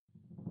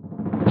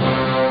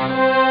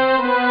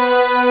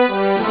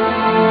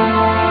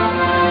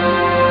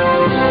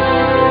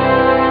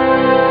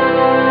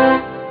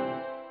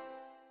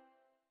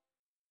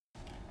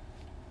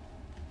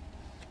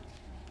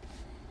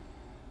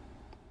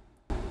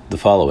The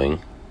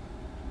following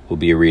will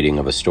be a reading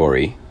of a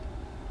story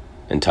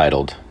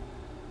entitled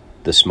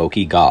The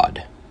Smoky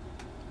God,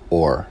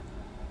 or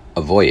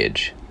A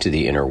Voyage to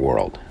the Inner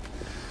World,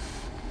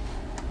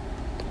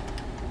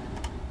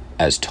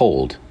 as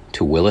told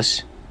to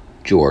Willis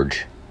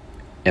George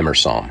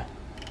Emerson.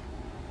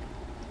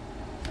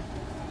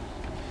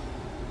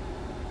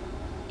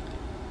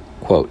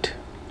 Quote,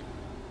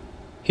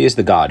 "He is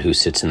the God who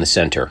sits in the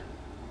center,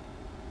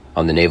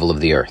 on the navel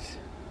of the earth,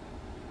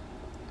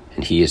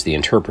 and he is the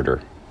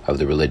interpreter of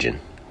the religion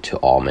to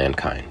all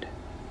mankind."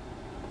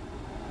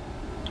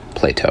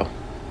 Plato.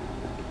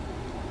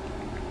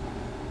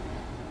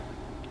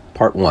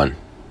 Part 1.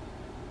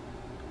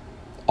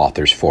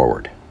 Author's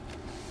Foreword.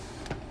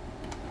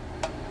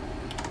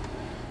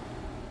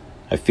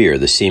 I fear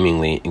the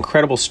seemingly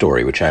incredible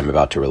story which I am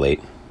about to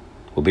relate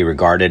will be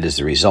regarded as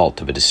the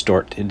result of a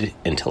distorted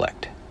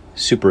intellect,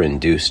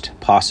 superinduced,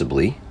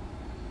 possibly,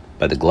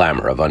 by the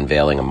glamour of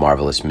unveiling a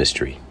marvelous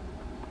mystery,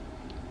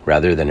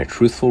 rather than a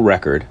truthful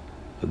record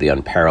of the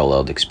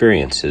unparalleled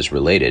experiences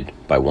related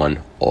by one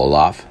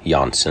Olaf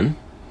Janssen,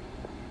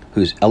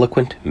 whose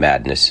eloquent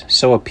madness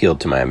so appealed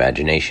to my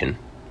imagination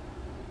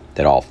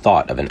that all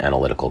thought of an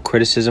analytical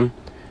criticism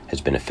has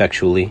been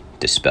effectually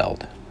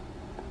dispelled.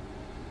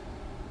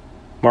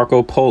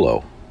 Marco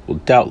Polo will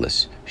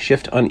doubtless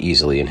shift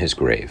uneasily in his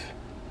grave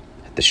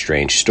at the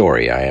strange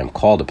story I am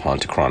called upon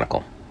to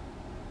chronicle.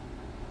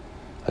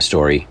 A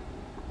story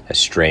as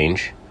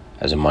strange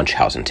as a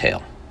Munchausen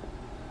tale.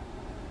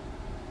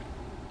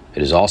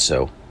 It is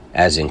also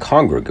as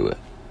incongruous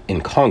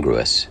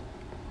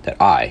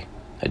that I,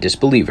 a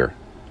disbeliever,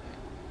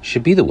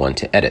 should be the one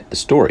to edit the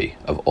story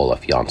of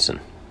Olaf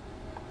Janssen,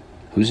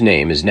 whose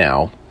name is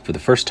now, for the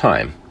first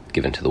time,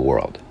 given to the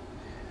world,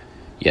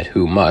 yet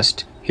who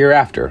must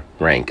hereafter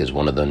rank as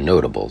one of the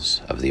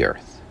notables of the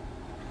earth.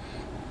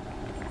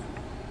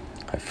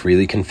 I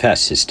freely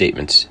confess his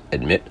statements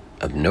admit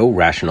of no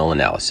rational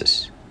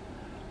analysis,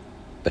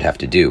 but have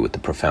to do with the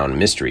profound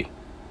mystery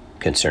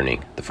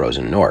concerning the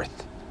frozen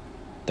north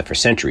that for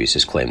centuries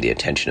has claimed the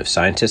attention of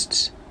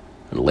scientists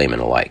and laymen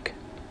alike.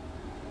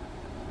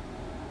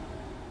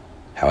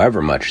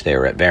 However much they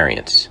are at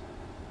variance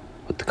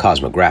with the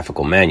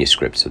cosmographical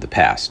manuscripts of the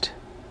past,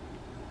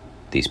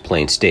 these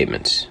plain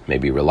statements may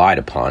be relied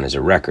upon as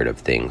a record of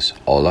things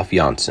Olaf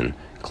Janssen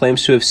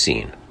claims to have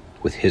seen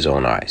with his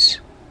own eyes.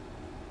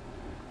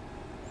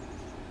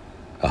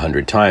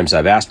 100 times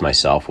I've asked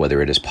myself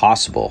whether it is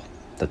possible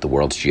that the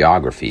world's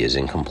geography is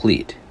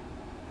incomplete,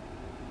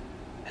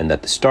 and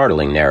that the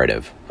startling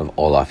narrative of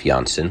Olaf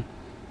Janssen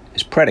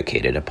is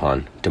predicated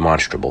upon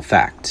demonstrable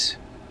facts.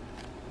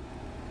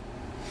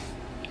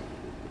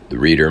 The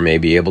reader may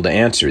be able to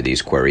answer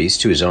these queries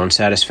to his own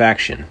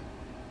satisfaction,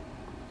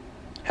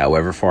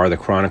 however far the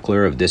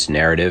chronicler of this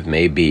narrative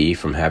may be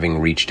from having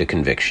reached a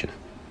conviction.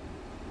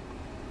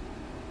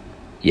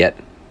 Yet,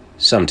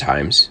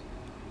 sometimes,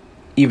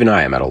 even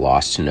I am at a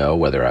loss to know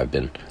whether I've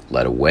been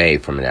led away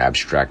from an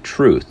abstract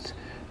truth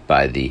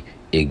by the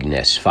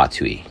ignes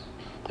fatui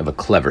of a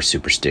clever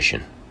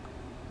superstition,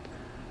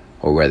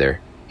 or whether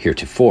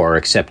heretofore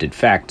accepted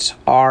facts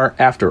are,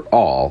 after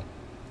all,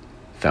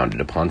 founded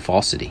upon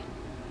falsity.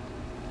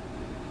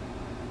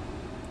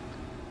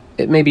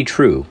 It may be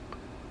true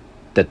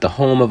that the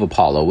home of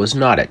Apollo was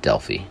not at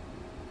Delphi,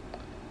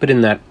 but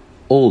in that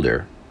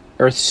older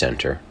earth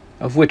center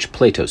of which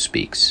Plato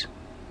speaks,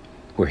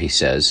 where he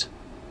says,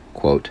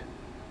 quote,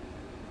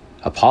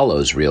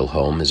 "Apollo's real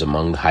home is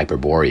among the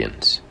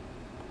Hyperboreans,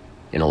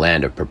 in a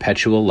land of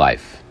perpetual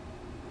life,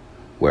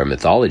 where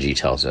mythology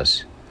tells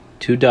us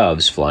 2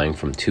 doves flying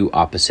from 2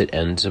 opposite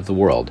ends of the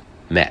world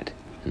met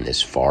in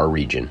this far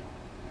region,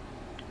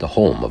 the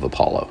home of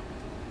Apollo."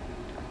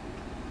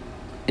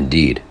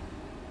 Indeed,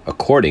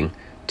 according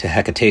to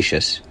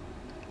Hecataeus,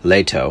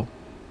 Leto,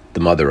 the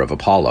mother of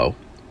Apollo,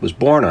 was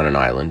born on an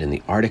island in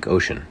the Arctic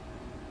Ocean,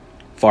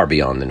 far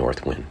beyond the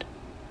north wind.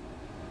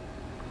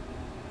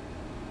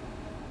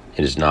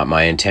 It is not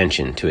my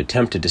intention to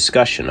attempt a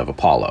discussion of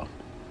Apollo.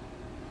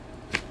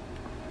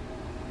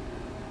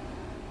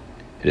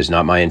 It is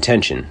not my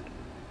intention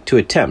to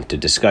attempt a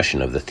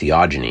discussion of the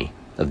theogony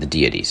of the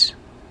deities,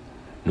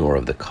 nor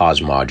of the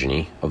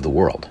cosmogony of the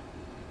world.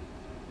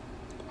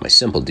 My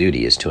simple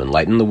duty is to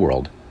enlighten the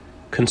world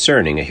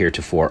concerning a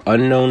heretofore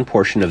unknown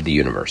portion of the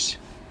universe,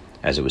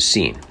 as it was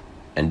seen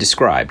and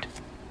described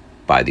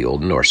by the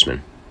Old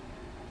Norseman,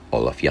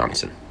 Olaf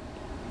Janssen.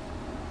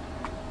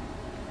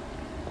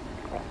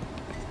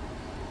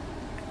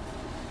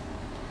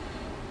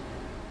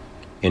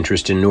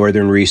 Interest in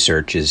northern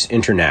research is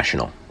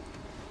international.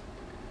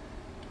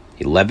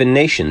 11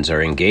 nations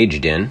are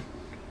engaged in,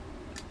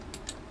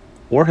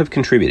 or have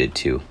contributed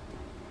to,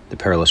 the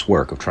perilous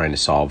work of trying to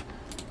solve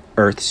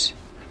Earth's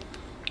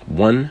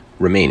one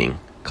remaining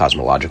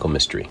cosmological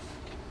mystery.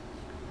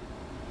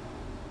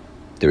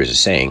 There is a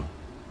saying,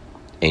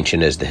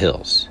 ancient as the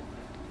hills,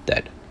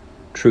 that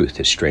truth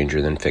is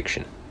stranger than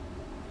fiction.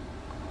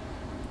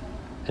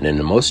 And in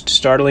a most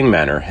startling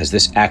manner has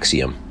this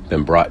axiom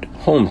been brought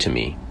home to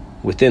me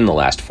within the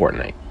last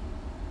fortnight.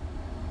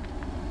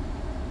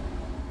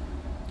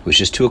 It was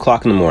just 2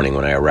 o'clock in the morning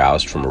when I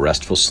aroused from a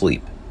restful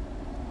sleep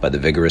by the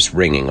vigorous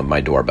ringing of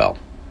my doorbell.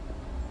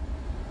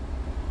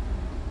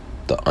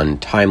 The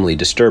untimely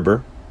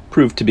disturber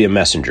proved to be a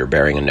messenger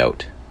bearing a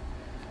note,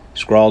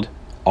 scrawled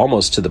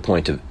almost to the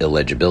point of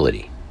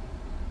illegibility,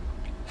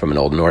 from an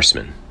old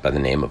Norseman by the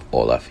name of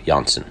Olaf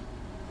Jansson.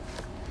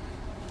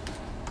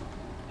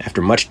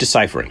 After much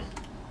deciphering,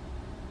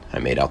 I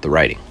made out the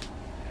writing,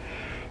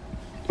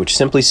 which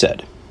simply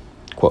said,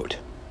 quote,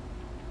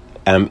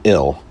 "Am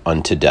ill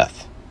unto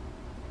death.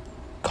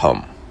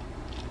 Come."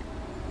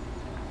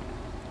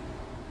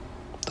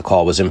 The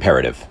call was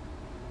imperative,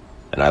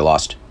 and I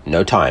lost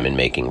no time in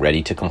making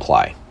ready to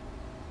comply.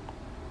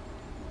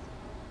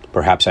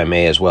 Perhaps I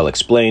may as well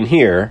explain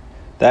here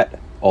that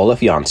Olaf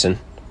Jansson,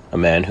 a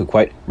man who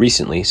quite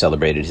recently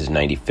celebrated his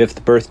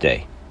 95th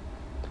birthday,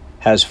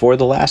 has for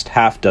the last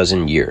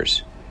half-dozen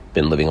years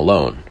been living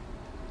alone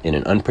in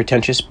an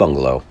unpretentious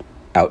bungalow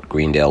out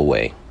Greendale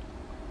Way,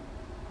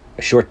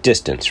 a short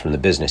distance from the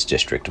business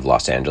district of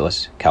Los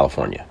Angeles,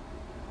 California.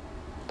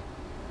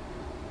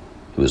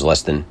 It was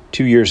less than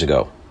 2 years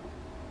ago,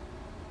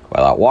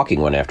 while out walking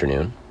one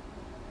afternoon,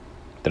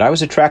 that I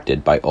was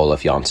attracted by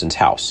Olaf Jansson's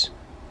house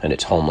and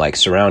its home-like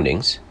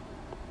surroundings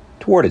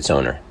toward its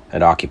owner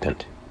and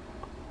occupant,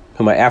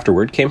 whom I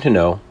afterward came to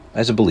know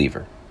as a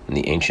believer in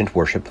the ancient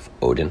worship of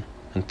Odin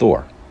and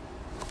Thor.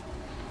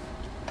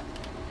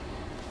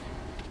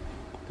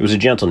 There was a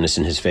gentleness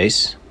in his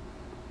face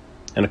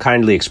and a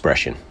kindly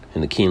expression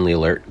in the keenly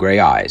alert gray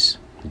eyes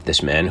of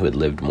this man who had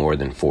lived more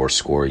than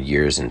 80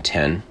 years and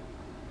 10,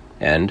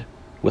 and,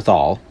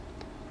 withal,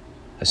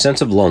 a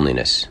sense of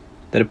loneliness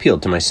that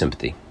appealed to my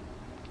sympathy.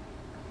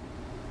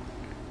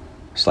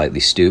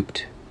 Slightly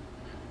stooped,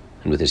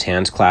 and with his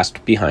hands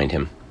clasped behind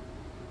him,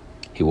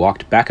 he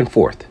walked back and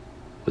forth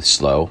with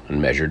slow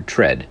and measured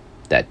tread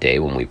that day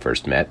when we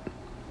first met.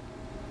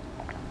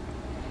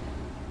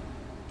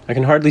 I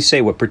can hardly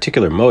say what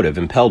particular motive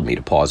impelled me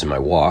to pause in my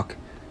walk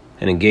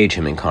and engage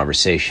him in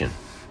conversation.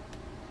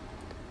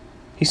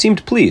 He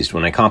seemed pleased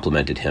when I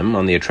complimented him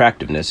on the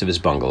attractiveness of his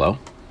bungalow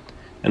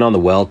and on the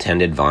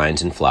well-tended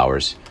vines and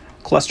flowers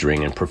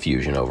clustering in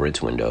profusion over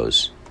its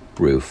windows,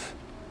 roof,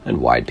 and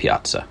wide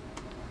piazza.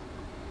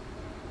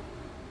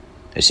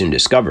 I soon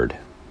discovered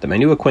that my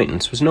new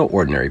acquaintance was no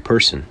ordinary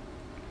person,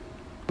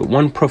 but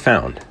one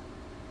profound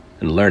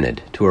and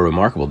learned to a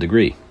remarkable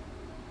degree,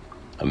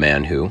 a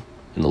man who,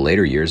 in the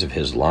later years of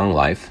his long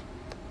life,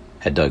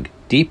 had dug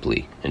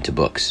deeply into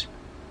books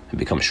and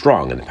become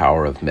strong in the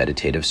power of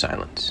meditative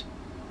silence.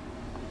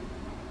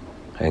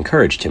 I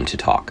encouraged him to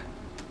talk,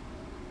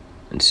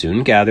 and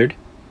soon gathered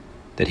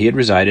that he had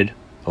resided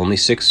only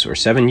 6 or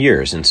 7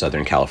 years in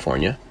Southern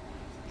California,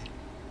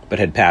 but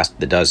had passed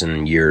the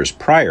dozen years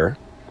prior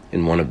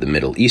in one of the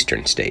Middle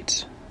Eastern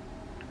states.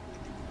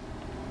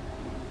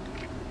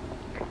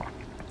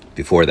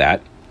 Before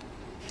that,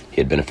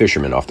 he had been a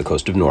fisherman off the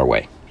coast of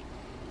Norway,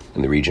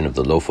 in the region of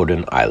the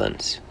Lofoten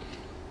Islands,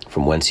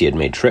 from whence he had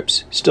made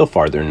trips still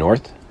farther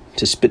north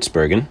to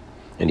Spitsbergen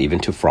and even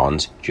to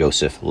Franz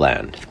Josef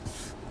Land.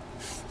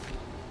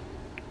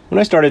 When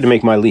I started to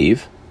make my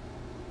leave,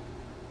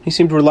 he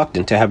seemed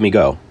reluctant to have me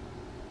go,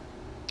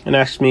 and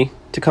asked me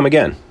to come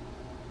again,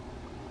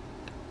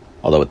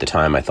 although at the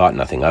time I thought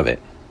nothing of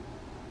it.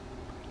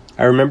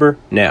 I remember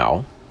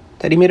now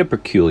that he made a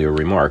peculiar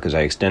remark as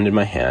I extended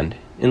my hand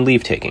in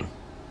leave-taking.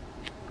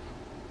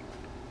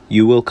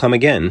 "You will come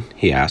again?"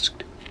 he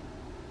asked.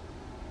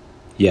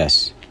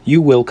 "Yes,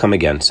 you will come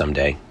again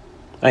someday.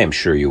 I am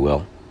sure you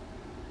will.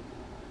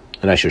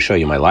 And I shall show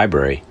you my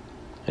library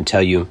and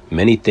tell you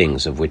many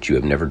things of which you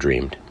have never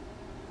dreamed.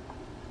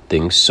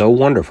 Things so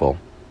wonderful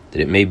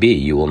that it may be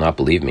you will not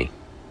believe me."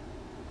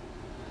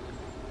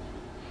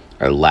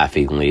 I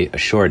laughingly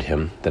assured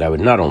him that I would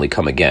not only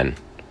come again,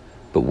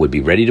 but would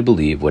be ready to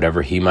believe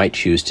whatever he might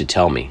choose to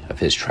tell me of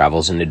his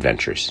travels and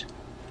adventures.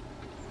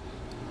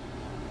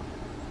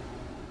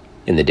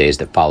 In the days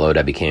that followed,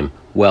 I became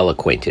well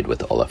acquainted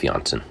with Olaf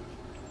Jansson,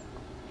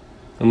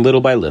 and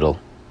little by little,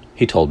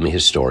 he told me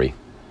his story,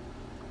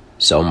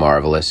 so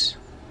marvelous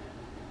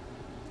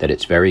that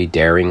its very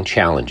daring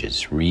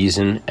challenges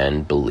reason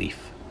and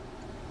belief.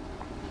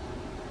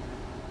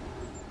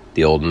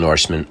 The old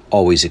Norseman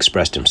always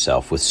expressed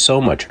himself with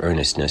so much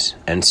earnestness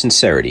and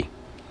sincerity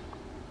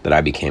that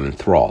I became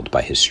enthralled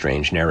by his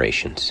strange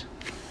narrations.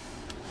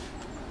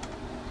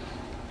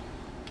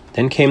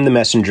 Then came the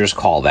messenger's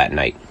call that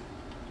night,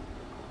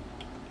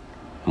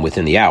 and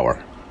within the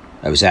hour,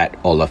 I was at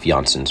Olaf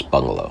Jansson's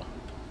bungalow.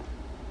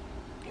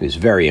 He was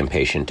very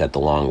impatient at the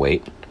long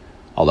wait,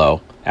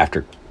 although,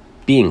 after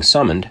being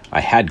summoned,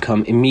 I had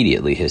come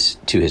immediately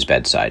to his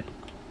bedside.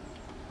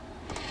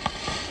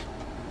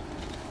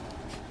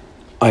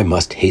 "I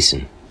must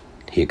hasten,"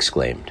 he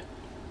exclaimed,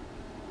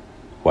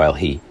 while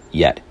he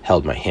yet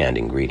held my hand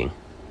in greeting.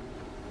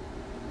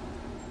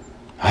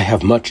 "I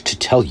have much to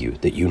tell you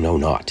that you know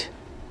not,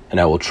 and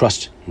I will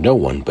trust no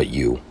one but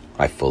you,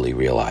 I fully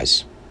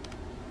realize."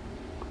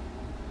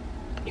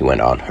 He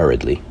went on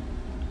hurriedly,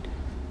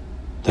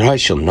 "that I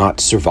shall not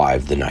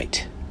survive the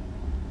night.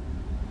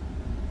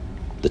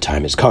 The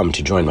time has come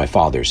to join my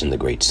fathers in the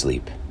great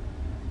sleep.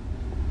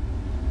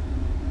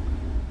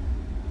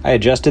 I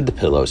adjusted the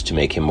pillows to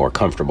make him more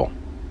comfortable,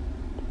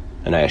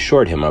 and I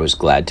assured him I was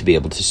glad to be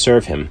able to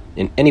serve him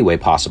in any way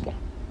possible,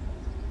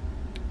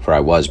 for I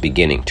was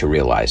beginning to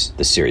realize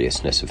the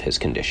seriousness of his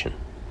condition.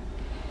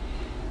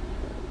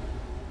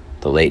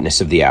 The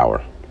lateness of the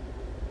hour,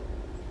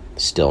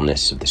 the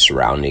stillness of the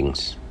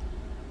surroundings,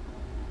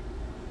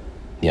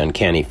 the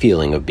uncanny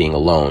feeling of being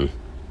alone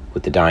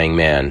with the dying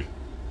man,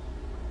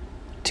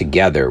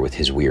 together with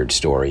his weird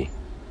story,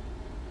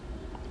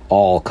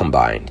 all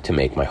combined to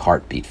make my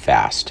heart beat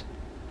fast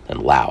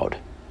and loud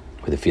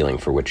with a feeling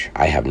for which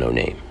I have no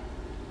name.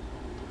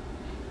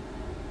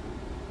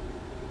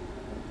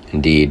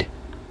 Indeed,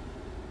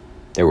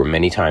 there were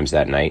many times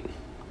that night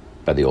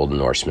by the old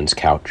Norseman's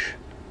couch,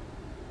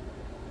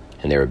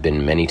 and there have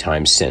been many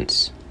times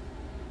since,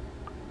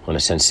 when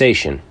a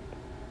sensation,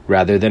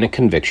 rather than a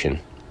conviction,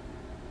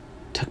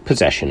 took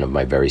possession of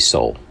my very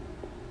soul.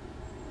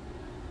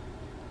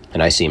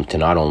 And I seemed to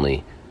not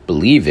only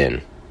believe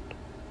in,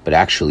 but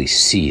actually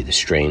see the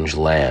strange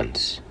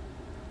lands,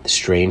 the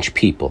strange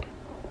people,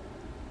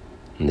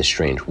 and the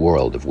strange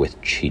world of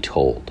which he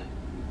told.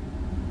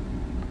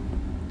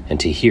 And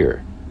to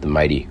hear the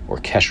mighty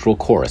orchestral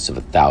chorus of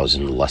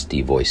 1,000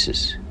 lusty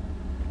voices.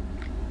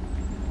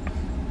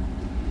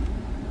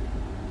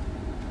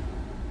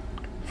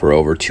 For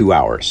over 2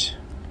 hours,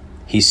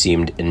 he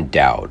seemed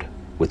endowed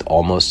with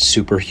almost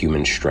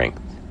superhuman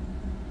strength,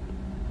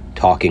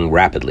 talking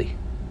rapidly,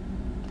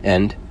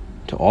 and,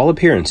 to all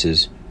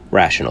appearances,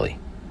 rationally.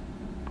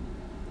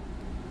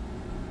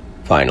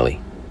 Finally,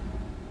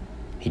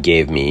 he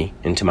gave me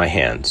into my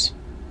hands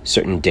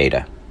certain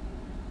data,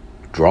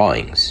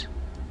 drawings,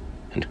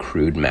 and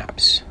crude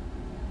maps.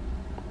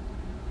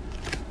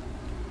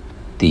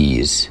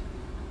 These,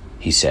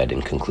 he said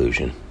in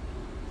conclusion,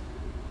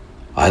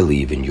 I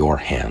leave in your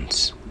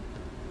hands.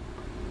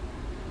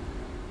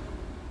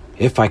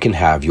 If I can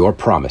have your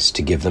promise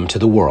to give them to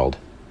the world,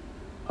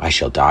 I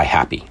shall die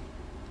happy.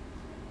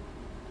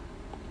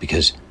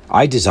 Because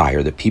I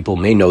desire that people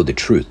may know the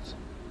truth.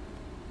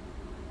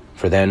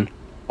 For then,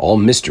 all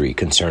mystery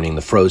concerning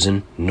the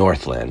frozen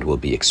Northland will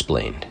be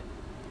explained.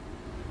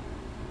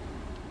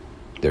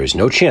 There is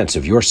no chance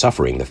of your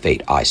suffering the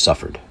fate I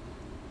suffered.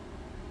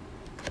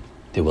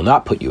 They will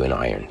not put you in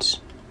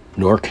irons,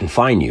 nor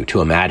confine you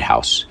to a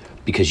madhouse,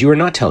 because you are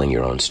not telling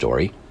your own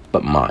story,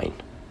 but mine.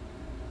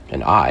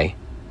 And I,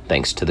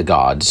 thanks to the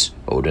gods,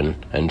 Odin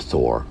and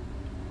Thor,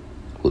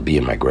 will be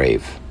in my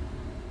grave.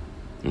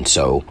 And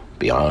so,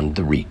 beyond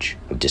the reach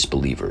of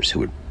disbelievers who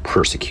would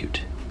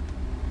persecute.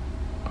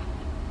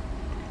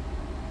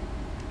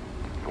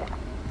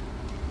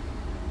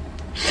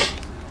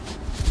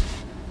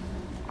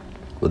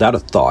 Without a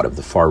thought of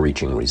the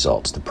far-reaching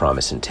results the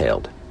promise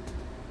entailed,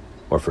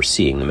 or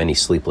foreseeing the many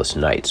sleepless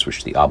nights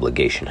which the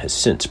obligation has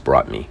since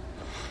brought me,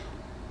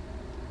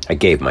 I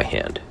gave my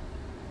hand,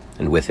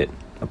 and with it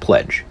a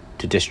pledge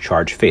to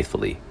discharge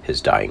faithfully his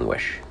dying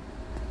wish.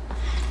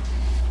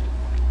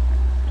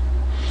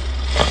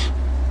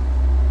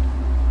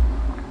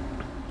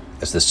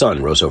 As the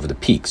sun rose over the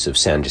peaks of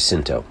San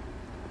Jacinto,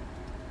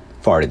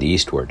 far to the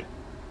eastward,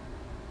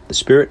 the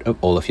spirit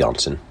of Olaf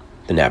Jansson,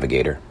 the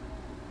navigator,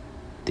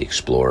 the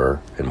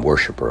explorer and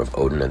worshipper of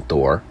Odin and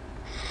Thor,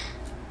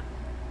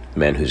 the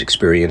man whose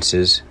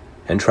experiences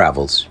and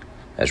travels,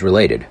 as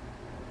related,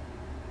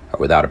 are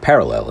without a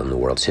parallel in the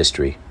world's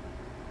history,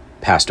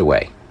 passed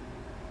away,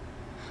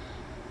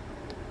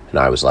 and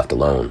I was left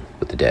alone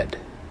with the dead.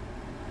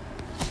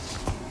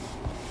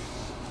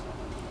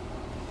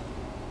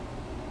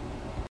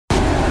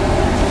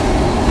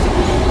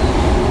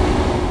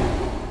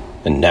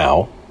 And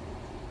now,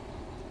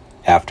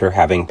 after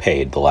having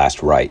paid the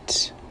last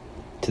rites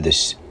to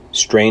this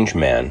strange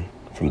man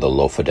from the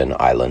Lofoten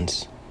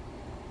Islands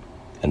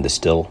and the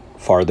still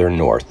farther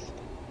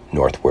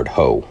northward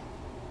Ho,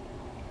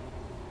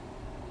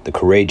 the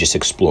courageous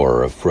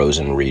explorer of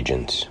frozen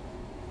regions,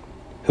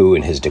 who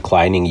in his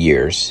declining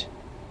years,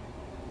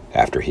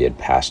 after he had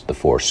passed the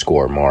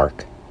 40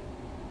 mark,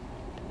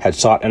 had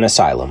sought an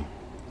asylum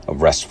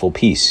of restful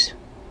peace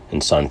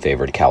in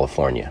sun-favored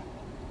California,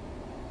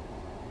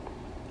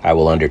 I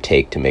will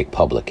undertake to make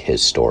public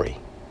his story.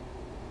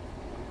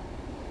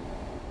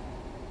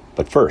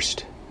 But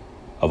first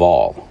of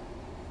all,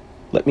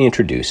 let me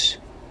introduce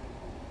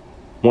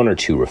one or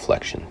two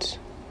reflections.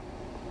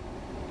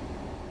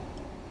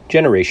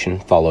 Generation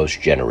follows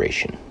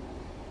generation,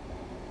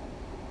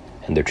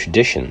 and the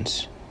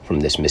traditions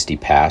from this misty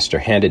past are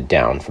handed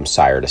down from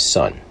sire to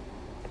son.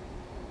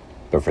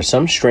 But for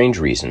some strange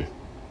reason,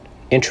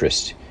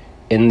 interest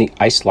in the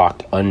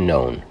ice-locked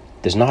unknown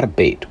does not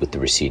abate with the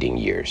receding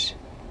years,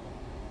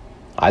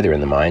 either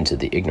in the minds of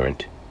the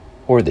ignorant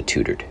or the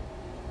tutored.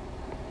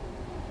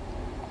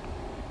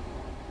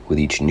 With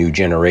each new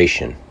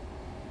generation,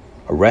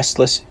 a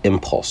restless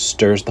impulse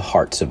stirs the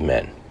hearts of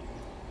men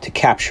to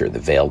capture the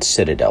veiled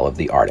citadel of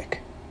the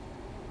Arctic,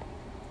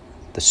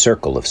 the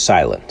circle of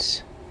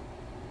silence,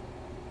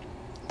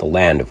 the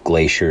land of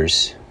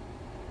glaciers,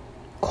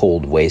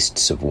 cold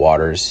wastes of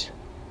waters,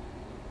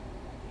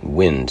 and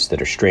winds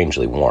that are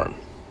strangely warm.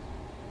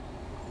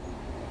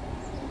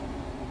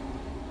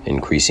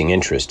 Increasing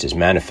interest is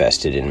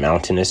manifested in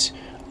mountainous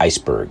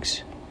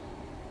icebergs,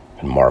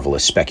 and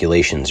marvelous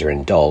speculations are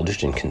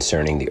indulged in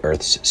concerning the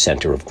Earth's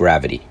center of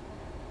gravity,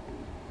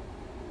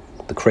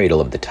 the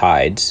cradle of the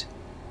tides,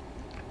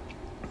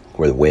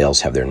 where the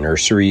whales have their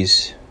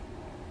nurseries,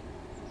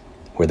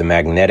 where the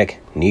magnetic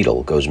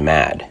needle goes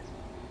mad,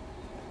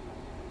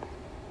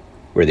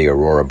 where the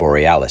aurora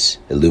borealis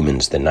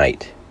illumines the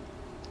night,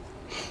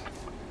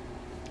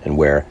 and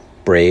where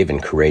brave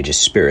and courageous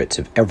spirits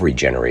of every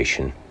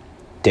generation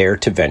dare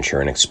to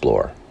venture and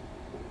explore,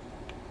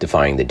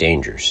 defying the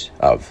dangers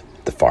of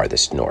the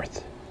farthest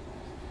north.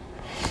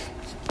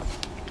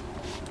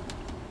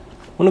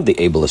 One of the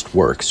ablest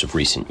works of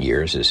recent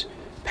years is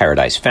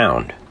Paradise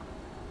Found,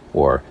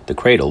 or The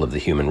Cradle of the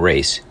Human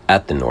Race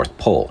at the North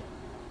Pole,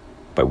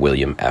 by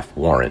William F.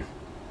 Warren.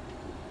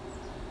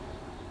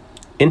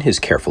 In his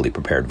carefully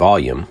prepared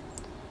volume,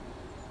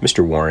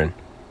 Mr. Warren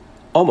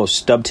almost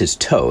stubbed his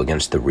toe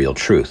against the real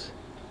truth,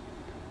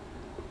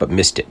 but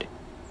missed it,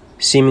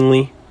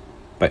 seemingly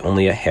by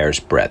only a hair's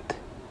breadth,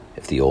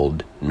 if the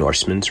old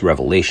Norseman's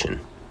revelation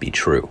be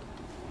true.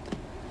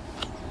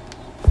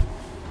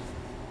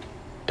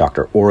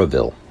 Dr.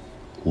 Orville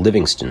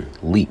Livingston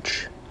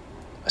Leach,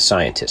 a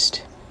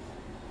scientist,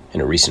 in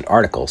a recent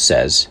article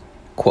says,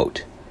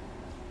 quote,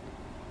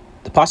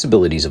 "The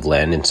possibilities of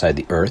land inside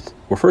the Earth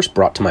were first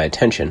brought to my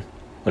attention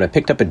when I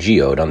picked up a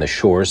geode on the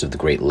shores of the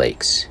Great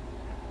Lakes.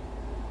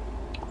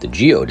 The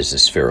geode is a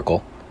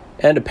spherical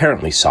and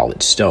apparently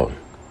solid stone,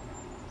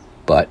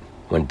 but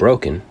when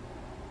broken,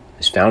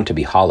 is found to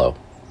be hollow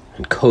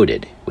and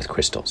coated with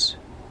crystals.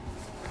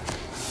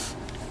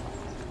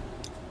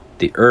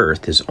 The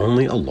Earth is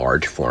only a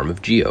large form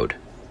of geode,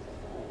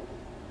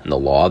 and the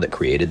law that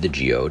created the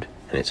geode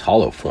in its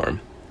hollow form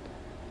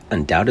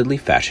undoubtedly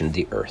fashioned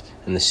the Earth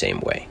in the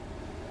same way."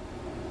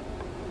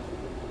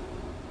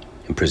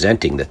 In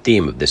presenting the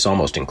theme of this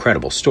almost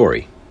incredible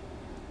story,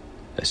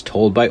 as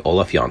told by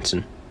Olaf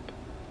Janssen,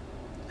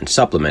 and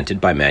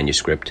supplemented by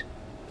manuscript,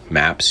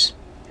 maps,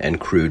 and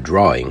crude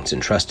drawings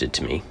entrusted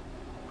to me,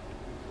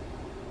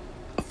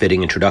 a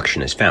fitting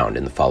introduction is found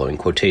in the following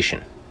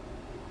quotation.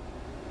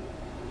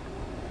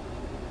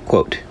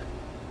 Quote,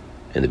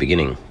 "In the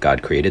beginning,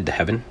 God created the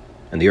heaven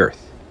and the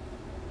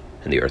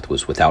earth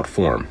was without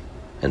form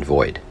and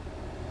void."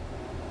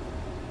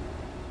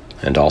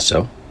 And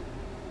also,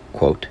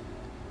 quote,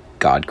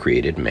 "God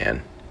created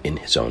man in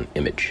his own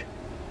image."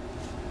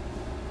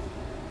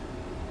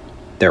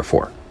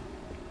 Therefore,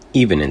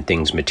 even in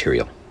things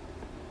material,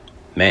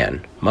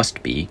 man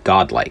must be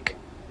godlike,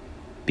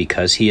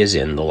 because he is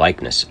in the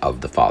likeness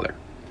of the Father.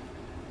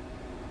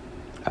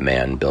 A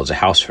man builds a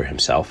house for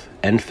himself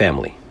and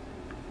family.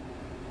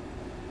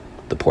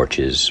 The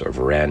porches or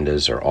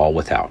verandas are all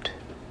without,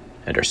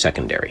 and are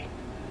secondary.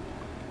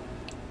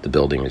 The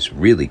building is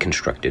really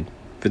constructed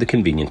for the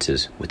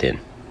conveniences within.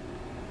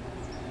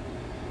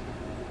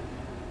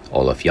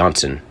 Olaf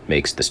Janssen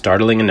makes the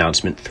startling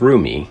announcement through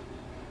me,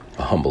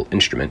 a humble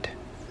instrument,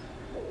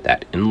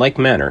 that in like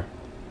manner,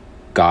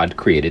 God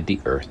created the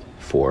earth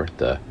for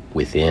the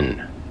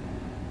within.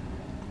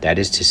 That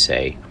is to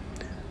say,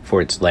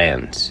 for its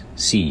lands,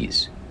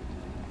 seas,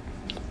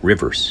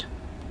 rivers,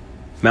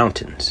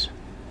 mountains,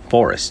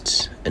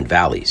 forests, and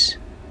valleys,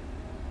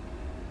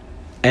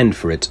 and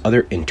for its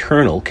other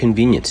internal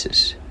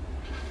conveniences,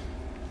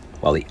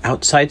 while the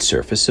outside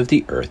surface of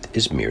the earth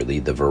is merely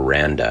the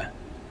veranda,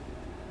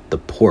 the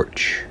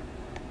porch,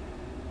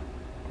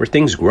 where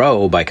things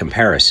grow by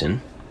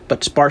comparison,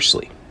 but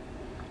sparsely,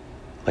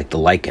 like the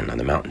lichen on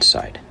the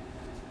mountainside,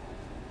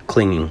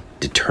 clinging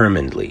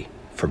determinedly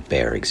for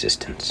bare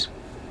existence.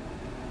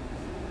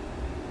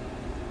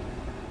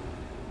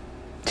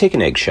 Take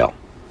an eggshell,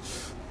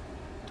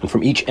 and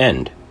from each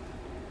end,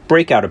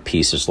 break out a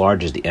piece as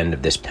large as the end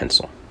of this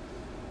pencil.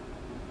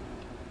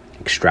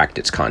 Extract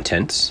its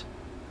contents.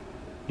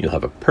 You'll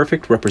have a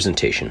perfect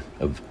representation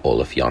of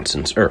Olaf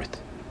Janssen's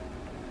Earth.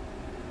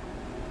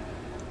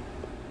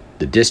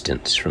 The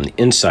distance from the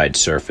inside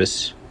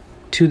surface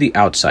to the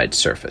outside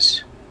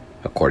surface,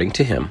 according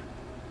to him,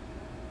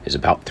 is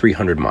about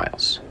 300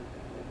 miles.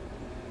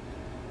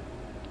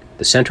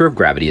 The center of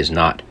gravity is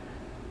not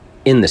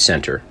in the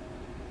center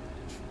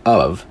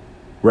of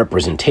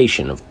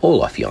representation of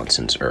Olaf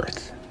Janssen's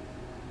Earth.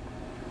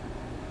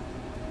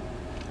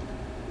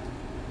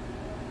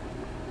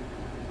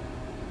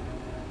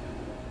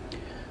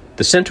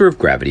 The center of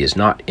gravity is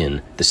not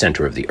in the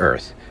center of the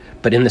Earth,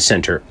 but in the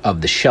center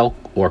of the shell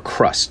or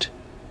crust.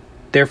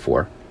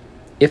 Therefore,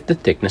 if the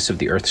thickness of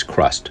the Earth's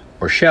crust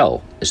or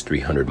shell is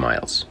 300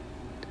 miles,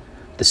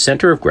 the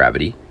center of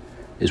gravity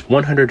is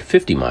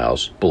 150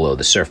 miles below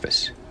the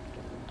surface.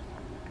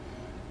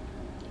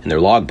 In their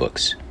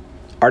logbooks,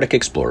 Arctic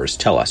explorers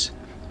tell us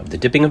of the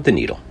dipping of the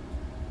needle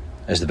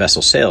as the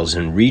vessel sails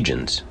in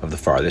regions of the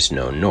farthest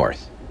known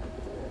north.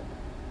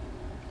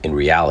 In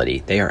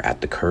reality, they are at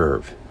the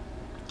curve,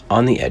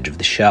 on the edge of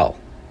the shell,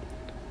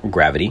 where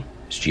gravity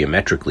is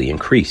geometrically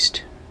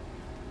increased.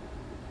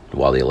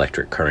 while the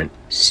electric current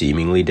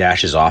seemingly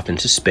dashes off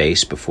into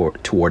space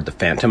toward the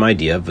phantom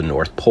idea of the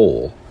North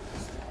Pole,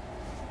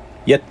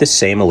 yet this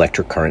same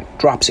electric current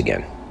drops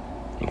again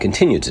and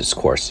continues its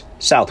course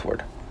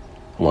southward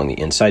along the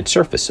inside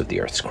surface of the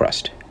Earth's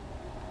crust.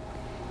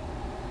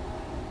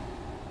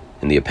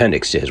 In the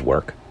appendix to his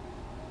work,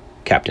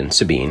 Captain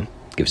Sabine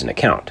gives an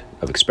account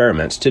of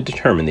experiments to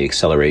determine the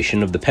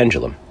acceleration of the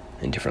pendulum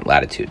in different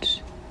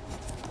latitudes.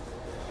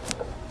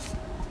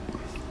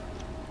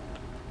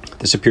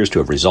 This appears to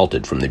have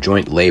resulted from the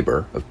joint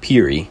labor of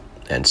Peary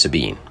and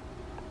Sabine.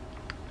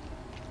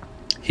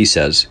 He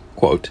says,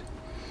 quote,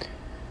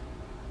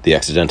 "The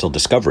accidental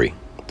discovery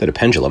that a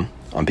pendulum,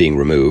 on being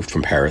removed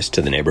from Paris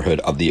to the neighborhood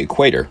of the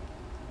equator,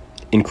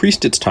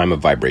 increased its time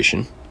of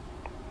vibration,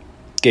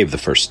 gave the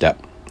first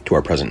step to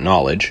our present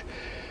knowledge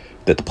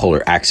that the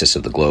polar axis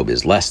of the globe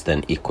is less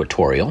than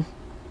equatorial,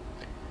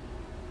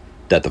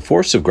 that the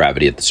force of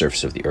gravity at the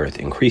surface of the Earth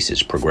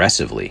increases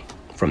progressively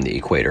from the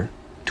equator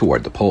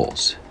toward the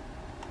poles."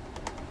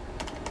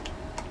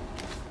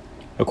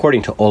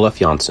 According to Olaf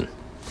Janssen,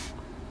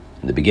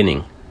 in the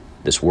beginning,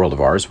 this world of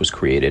ours was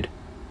created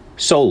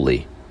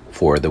solely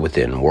for the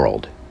within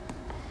world,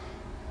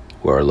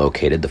 where are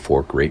located the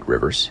four great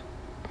rivers,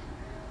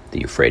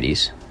 the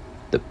Euphrates,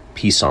 the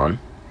Pison,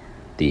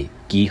 the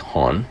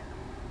Gihon,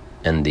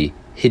 and the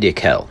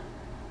Hiddekel.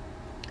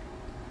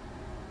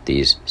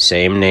 These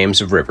same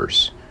names of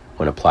rivers,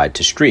 when applied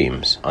to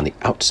streams on the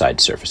outside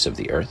surface of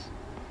the Earth,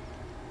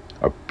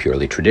 are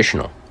purely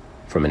traditional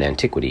from an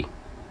antiquity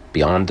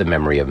beyond the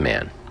memory of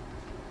man.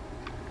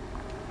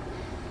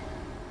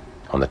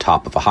 On the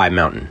top of a high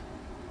mountain,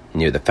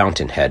 near the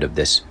fountainhead of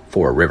this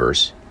four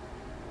rivers,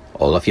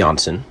 Olaf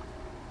Janssen,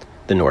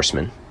 the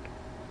Norseman,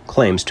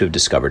 claims to have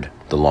discovered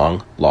the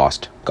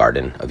long-lost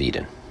Garden of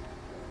Eden,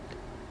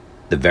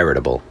 the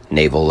veritable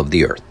navel of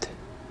the Earth,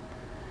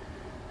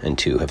 and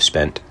to have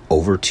spent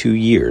over 2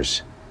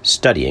 years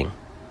studying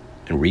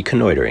and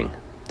reconnoitering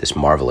this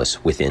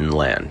marvelous within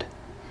land,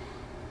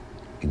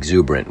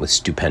 exuberant with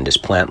stupendous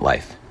plant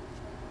life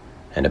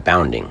and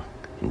abounding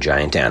in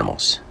giant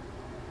animals.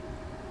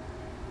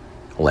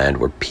 A land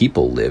where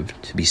people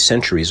lived to be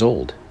centuries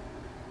old,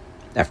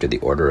 after the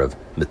order of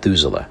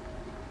Methuselah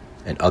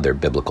and other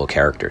biblical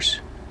characters.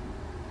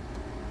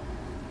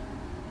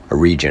 A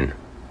region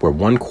where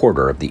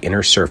 1/4 of the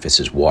inner surface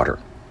is water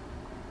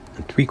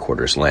and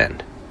 3/4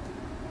 land,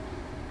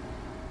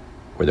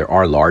 where there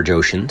are large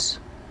oceans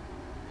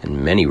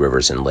and many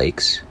rivers and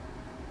lakes,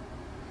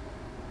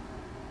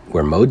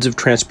 where modes of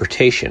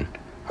transportation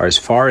are as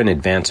far in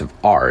advance of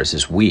ours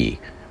as we,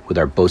 with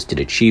our boasted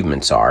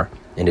achievements, are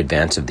in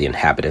advance of the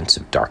inhabitants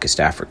of darkest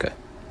Africa.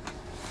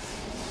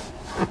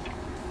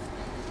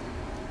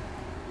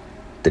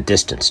 The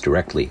distance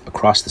directly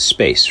across the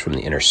space from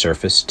the inner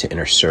surface to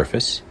inner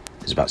surface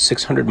is about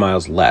 600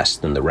 miles less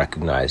than the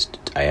recognized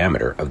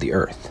diameter of the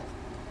Earth.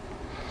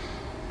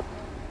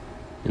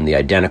 In the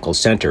identical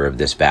center of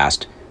this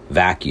vast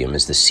vacuum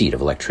is the seat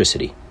of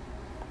electricity,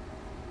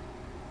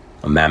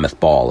 a mammoth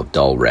ball of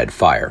dull red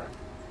fire,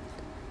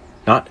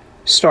 not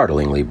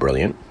startlingly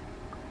brilliant,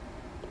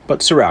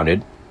 but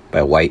surrounded by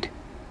a white,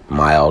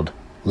 mild,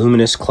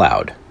 luminous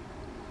cloud,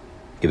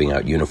 giving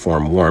out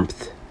uniform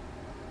warmth,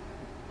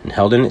 and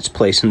held in its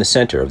place in the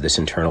center of this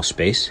internal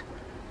space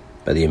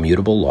by the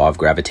immutable law of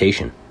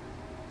gravitation.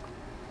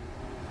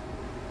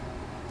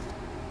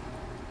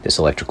 This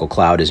electrical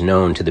cloud is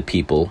known to the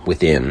people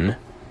within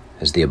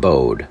as the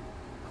abode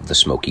of the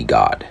smoky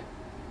god.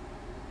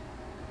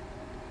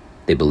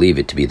 They believe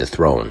it to be the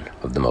throne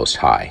of the Most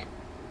High.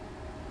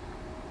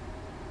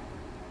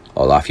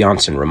 Olaf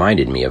Janssen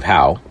reminded me of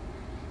how,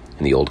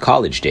 in the old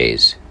college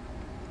days,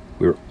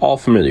 we were all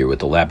familiar with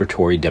the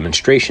laboratory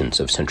demonstrations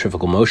of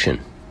centrifugal motion,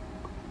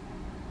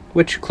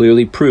 which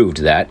clearly proved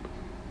that,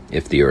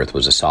 if the Earth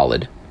was a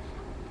solid,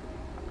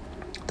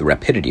 the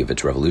rapidity of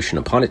its revolution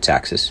upon its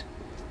axis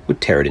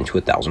would tear it into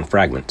 1,000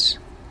 fragments.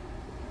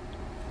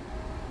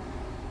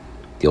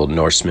 The old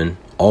Norsemen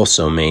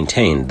also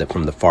maintained that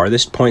from the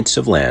farthest points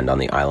of land on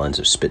the islands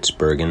of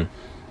Spitzbergen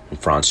and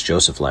Franz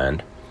Josef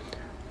Land,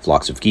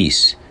 flocks of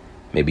geese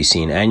may be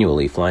seen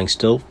annually flying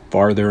still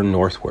farther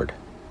northward,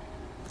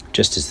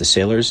 just as the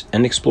sailors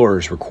and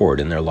explorers record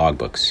in their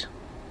logbooks.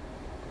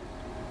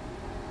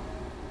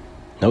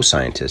 No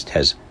scientist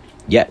has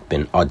yet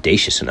been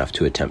audacious enough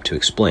to attempt to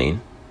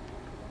explain,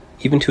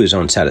 even to his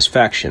own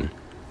satisfaction,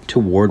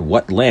 toward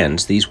what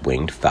lands these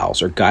winged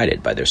fowls are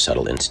guided by their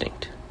subtle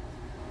instinct.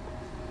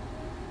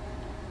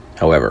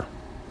 However,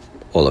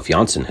 Olaf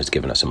Janssen has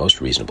given us a most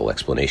reasonable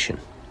explanation.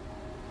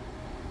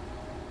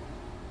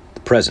 The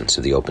presence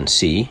of the open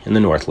sea in the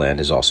Northland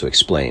is also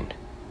explained.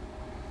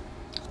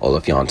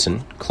 Olaf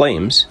Janssen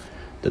claims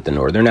that the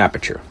northern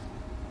aperture,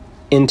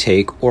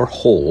 intake or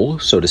hole,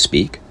 so to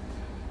speak,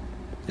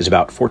 is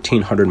about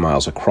 1,400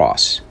 miles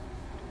across.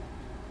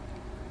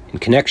 In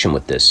connection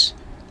with this,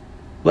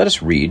 let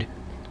us read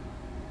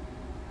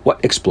what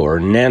explorer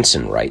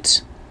Nansen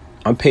writes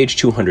on page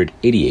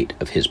 288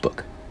 of his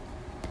book.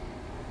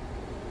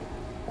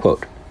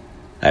 Quote,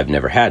 "I have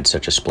never had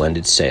such a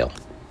splendid sail.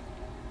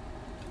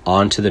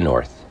 On to the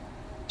north,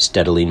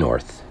 steadily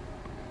north,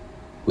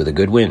 with a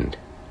good wind,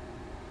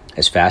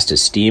 as fast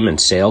as steam and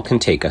sail can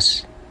take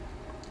us,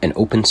 an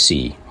open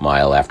sea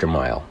mile after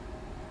mile,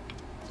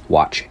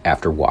 watch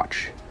after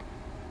watch,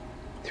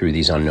 through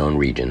these unknown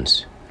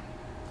regions,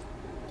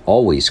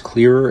 always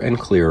clearer and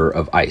clearer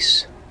of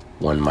ice,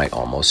 one might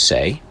almost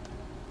say.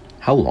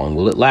 How long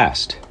will it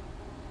last?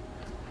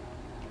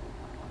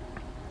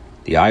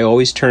 The eye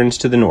always turns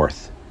to the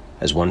north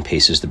as one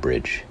paces the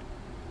bridge.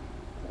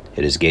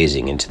 It is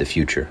gazing into the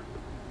future.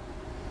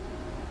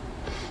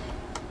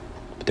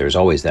 But there is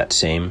always that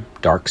same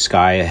dark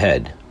sky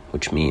ahead,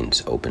 which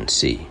means open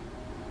sea.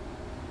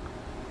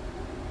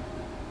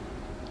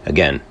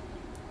 Again,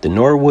 the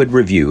Norwood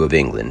Review of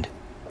England,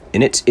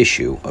 in its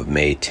issue of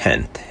May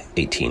 10th,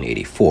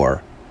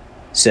 1884,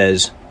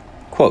 says,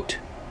 quote,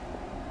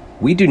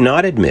 "We do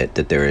not admit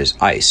that there is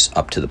ice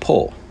up to the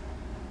pole.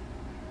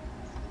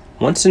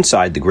 Once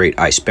inside the great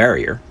ice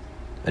barrier,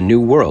 a new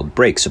world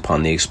breaks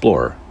upon the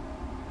explorer.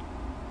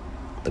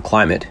 The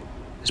climate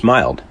is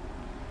mild,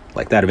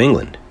 like that of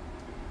England,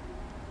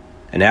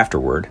 and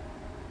afterward,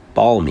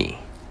 balmy,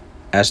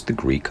 as the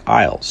Greek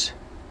Isles.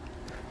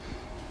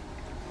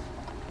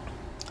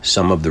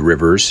 Some of the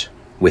rivers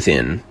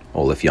within,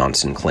 Olaf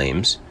Janssen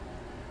claims,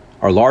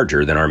 are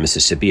larger than our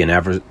Mississippi and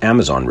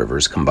Amazon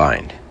rivers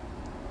combined.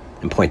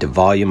 In point of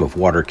volume of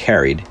water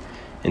carried,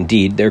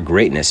 indeed, their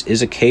greatness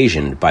is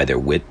occasioned by their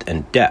width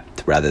and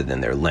depth rather than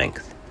their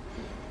length.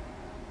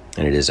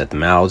 And it is at the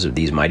mouths of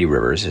these mighty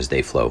rivers, as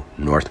they flow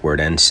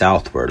northward and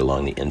southward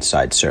along the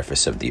inside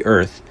surface of the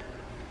earth,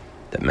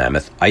 that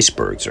mammoth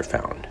icebergs are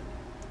found,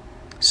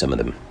 some of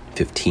them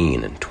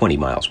 15 and 20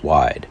 miles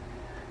wide,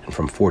 and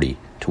from 40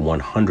 to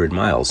 100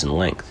 miles in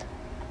length.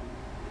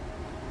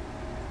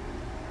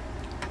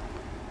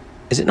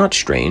 Is it not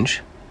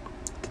strange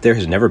that there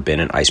has never been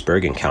an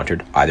iceberg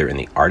encountered either in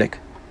the Arctic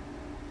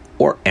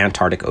or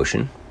Antarctic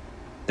Ocean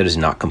that is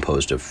not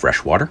composed of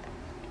fresh water?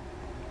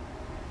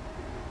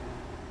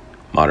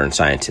 Modern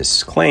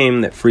scientists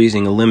claim that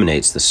freezing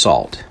eliminates the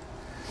salt,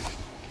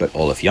 but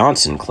Olaf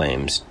Janssen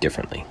claims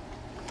differently.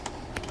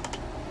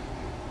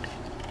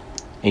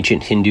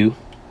 Ancient Hindu,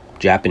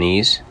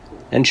 Japanese,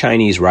 and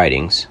Chinese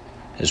writings,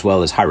 as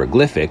well as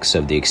hieroglyphics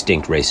of the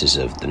extinct races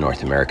of the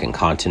North American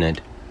continent,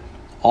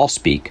 all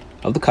speak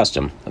of the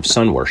custom of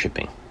sun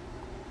worshipping.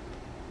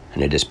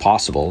 And it is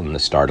possible, in the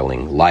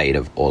startling light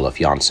of Olaf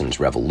Janssen's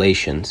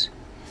revelations,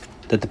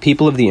 that the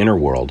people of the inner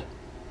world,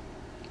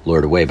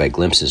 lured away by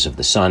glimpses of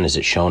the sun as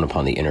it shone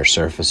upon the inner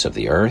surface of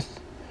the earth,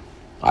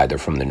 either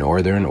from the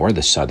northern or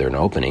the southern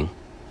opening,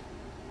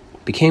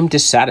 became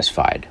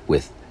dissatisfied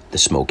with the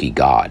smoky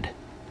god,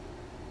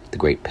 the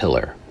great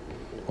pillar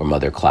or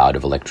mother cloud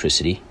of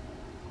electricity,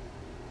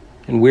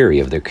 and weary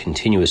of their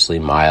continuously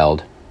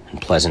mild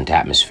and pleasant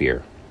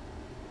atmosphere,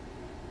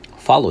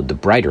 followed the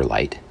brighter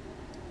light,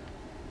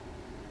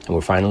 and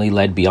were finally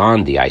led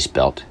beyond the ice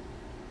belt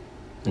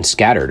and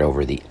scattered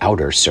over the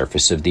outer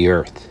surface of the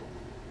earth,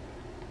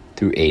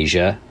 through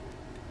Asia,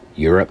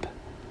 Europe,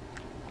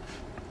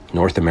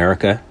 North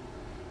America,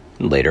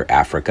 and later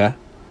Africa,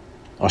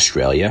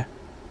 Australia,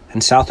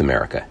 and South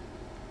America.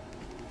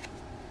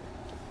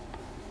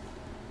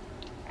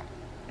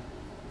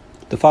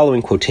 The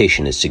following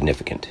quotation is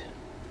significant.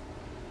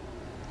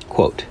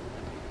 Quote,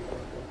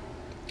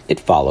 "It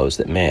follows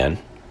that man,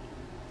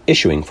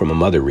 issuing from a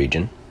mother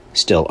region,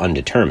 still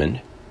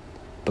undetermined,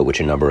 but which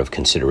a number of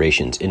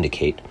considerations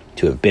indicate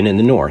to have been in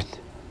the north,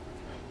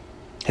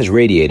 has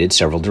radiated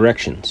several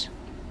directions.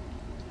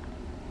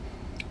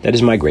 That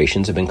his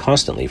migrations have been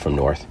constantly from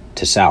north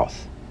to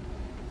south."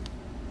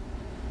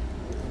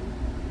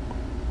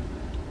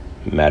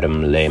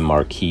 Madame le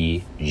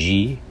Marquis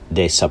G.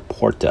 de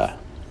Saporta,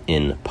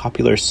 in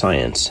Popular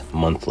Science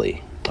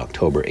Monthly,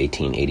 October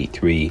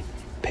 1883,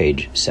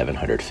 page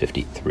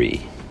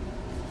 753.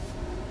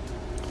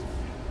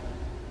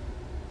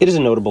 It is a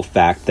notable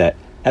fact that,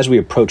 as we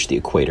approach the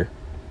equator,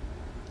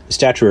 the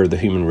stature of the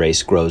human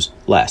race grows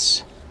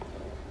less.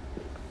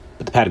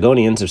 But the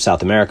Patagonians of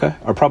South America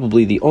are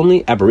probably the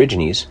only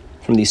aborigines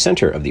from the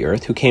center of the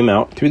earth who came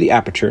out through the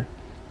aperture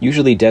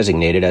usually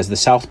designated as the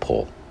South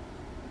Pole,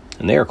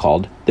 and they are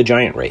called the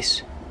giant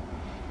race.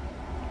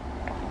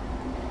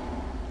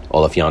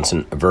 Olaf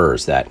Janssen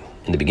avers that,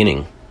 in the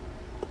beginning,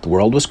 the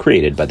world was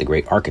created by the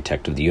great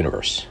architect of the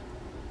universe,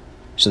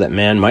 so that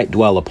man might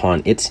dwell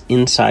upon its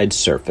inside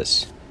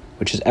surface,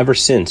 which has ever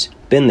since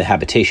been the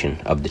habitation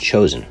of the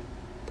chosen.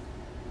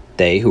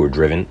 They who were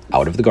driven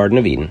out of the Garden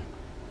of Eden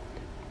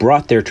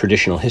brought their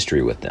traditional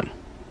history with them.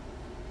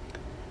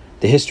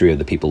 The history of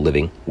the people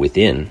living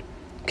within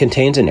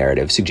contains a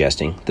narrative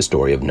suggesting the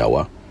story of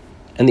Noah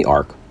and the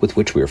ark with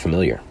which we are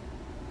familiar.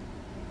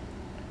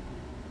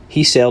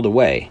 He sailed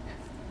away,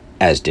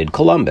 as did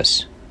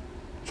Columbus,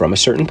 from a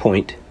certain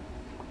point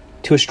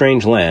to a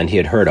strange land he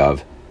had heard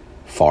of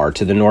far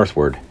to the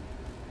northward,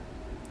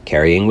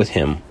 carrying with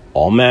him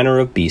all manner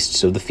of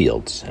beasts of the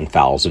fields and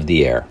fowls of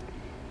the air,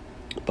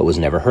 but was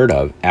never heard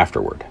of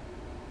afterward.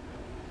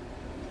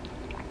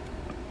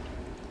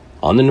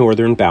 On the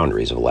northern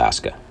boundaries of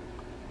Alaska,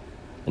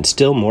 and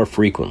still more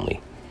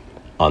frequently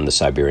on the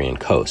Siberian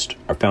coast,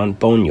 are found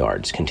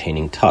boneyards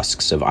containing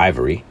tusks of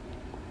ivory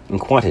in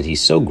quantities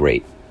so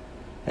great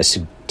as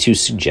to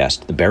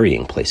suggest the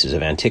burying places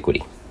of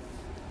antiquity.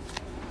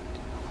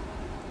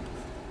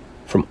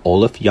 From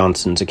Olaf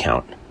Jansson's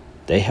account,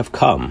 they have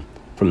come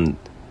from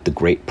the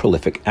great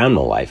prolific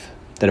animal life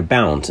that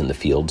abounds in the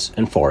fields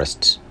and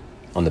forests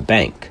on the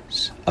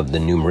banks of the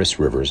numerous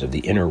rivers of the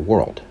inner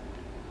world.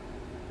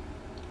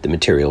 The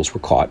materials were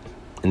caught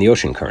in the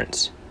ocean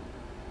currents,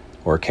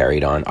 or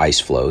carried on ice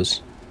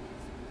floes,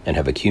 and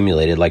have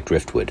accumulated like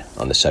driftwood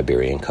on the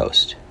Siberian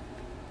coast.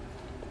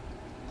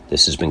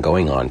 This has been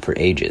going on for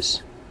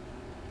ages,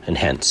 and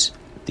hence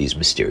these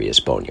mysterious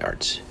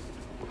boneyards.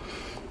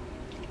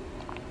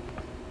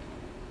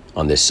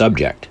 On this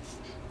subject,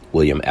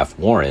 William F.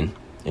 Warren,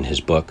 in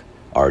his book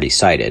already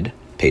cited,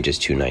 pages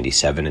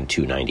 297 and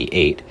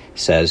 298,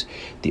 says,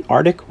 "The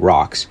Arctic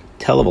rocks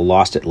tell of a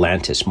lost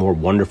Atlantis more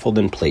wonderful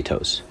than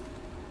Plato's.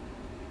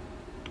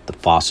 The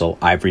fossil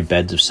ivory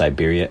beds of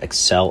Siberia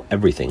excel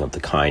everything of the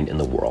kind in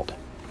the world.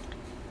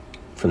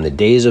 From the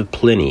days of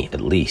Pliny, at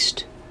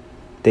least,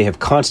 they have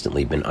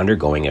constantly been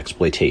undergoing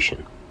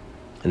exploitation,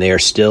 and they are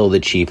still the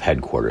chief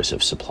headquarters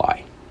of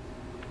supply.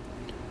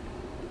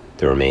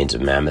 The remains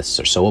of mammoths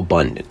are so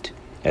abundant,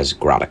 as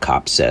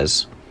Grottekop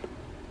says,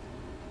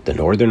 the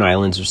northern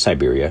islands of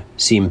Siberia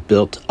seem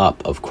built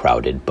up of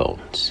crowded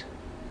bones."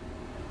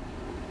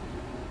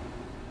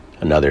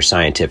 Another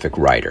scientific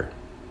writer,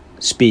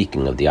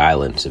 speaking of the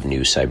islands of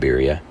New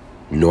Siberia,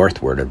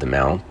 northward of the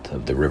mouth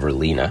of the river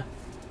Lena,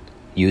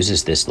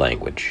 uses this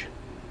language.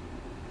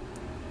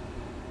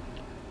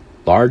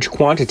 "Large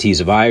quantities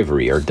of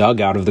ivory are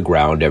dug out of the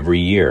ground every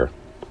year.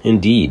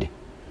 Indeed,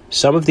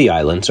 some of the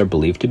islands are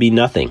believed to be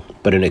nothing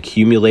but an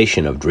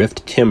accumulation of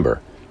drift timber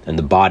and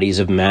the bodies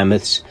of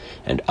mammoths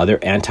and other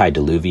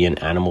antediluvian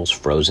animals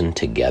frozen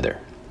together."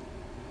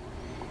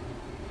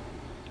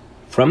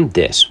 From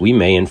this, we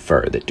may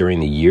infer that during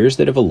the years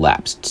that have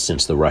elapsed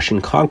since the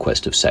Russian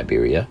conquest of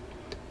Siberia,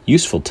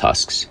 useful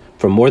tusks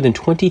from more than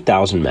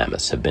 20,000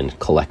 mammoths have been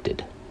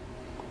collected.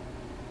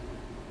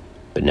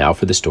 But now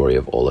for the story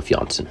of Olaf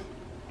Jansson.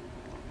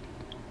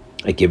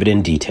 I give it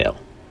in detail,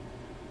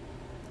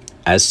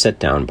 as set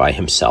down by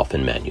himself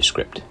in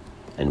manuscript,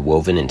 and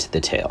woven into the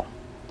tale.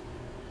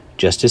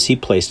 Just as he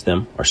placed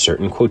them are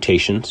certain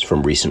quotations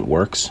from recent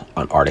works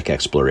on Arctic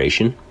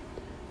exploration,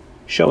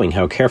 showing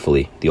how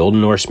carefully the Old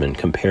Norseman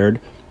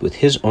compared with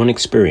his own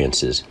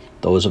experiences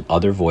those of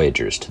other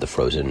voyagers to the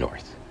frozen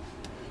north.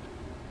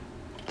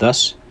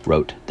 Thus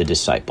wrote the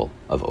disciple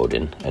of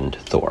Odin and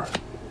Thor.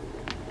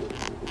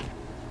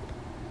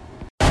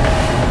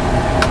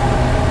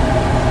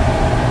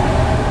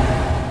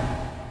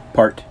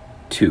 Part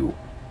 2.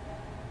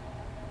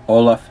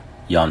 Olaf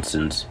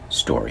Jansson's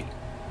story.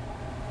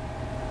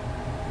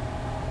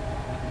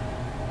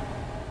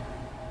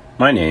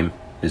 My name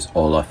is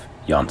Olaf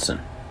Jansson.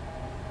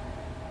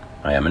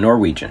 I am a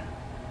Norwegian.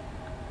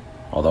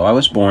 Although I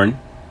was born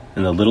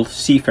in the little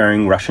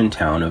seafaring Russian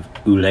town of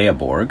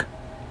Uleaborg,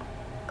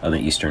 on the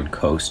eastern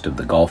coast of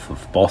the Gulf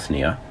of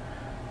Bothnia,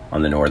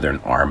 on the northern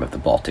arm of the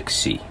Baltic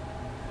Sea.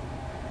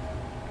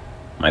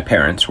 My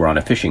parents were on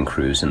a fishing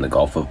cruise in the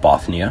Gulf of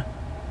Bothnia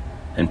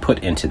and put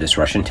into this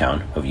Russian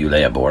town of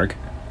Uleaborg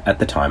at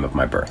the time of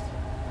my birth,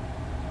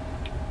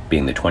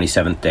 being the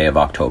 27th day of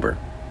October,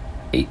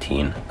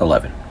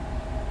 1811.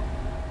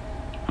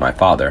 My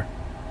father,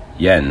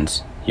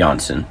 Jens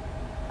Jansson,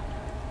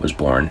 was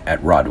born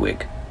at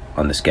Rodvig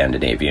on the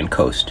Scandinavian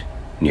coast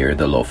near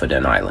the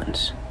Lofoten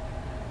Islands,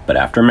 but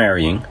after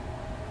marrying,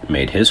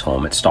 made his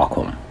home at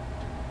Stockholm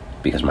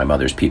because my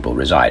mother's people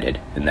resided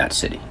in that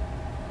city.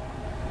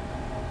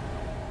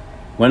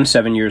 When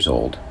 7 years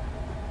old,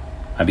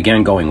 I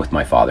began going with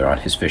my father on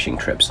his fishing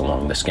trips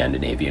along the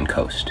Scandinavian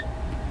coast.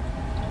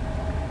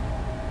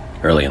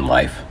 Early in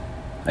life,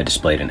 I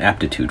displayed an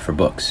aptitude for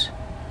books,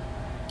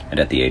 and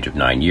at the age of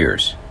 9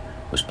 years,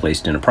 was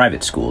placed in a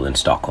private school in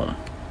Stockholm,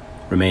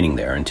 remaining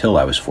there until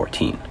I was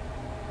 14.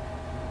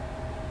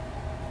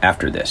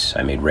 After this,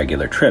 I made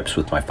regular trips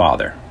with my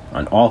father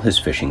on all his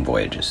fishing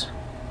voyages.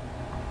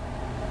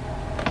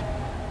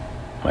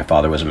 My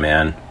father was a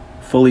man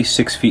fully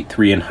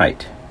 6'3" in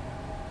height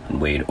and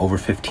weighed over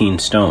 15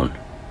 stone,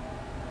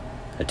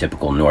 a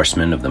typical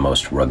Norseman of the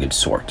most rugged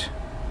sort,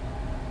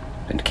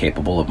 and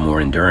capable of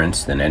more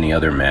endurance than any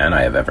other man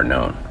I have ever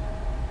known.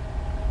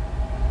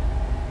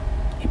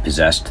 He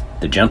possessed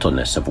the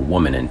gentleness of a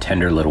woman in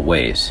tender little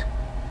ways,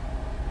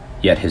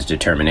 yet his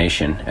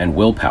determination and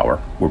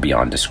willpower were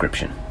beyond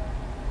description.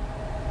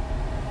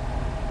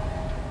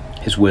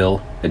 His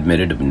will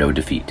admitted of no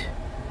defeat.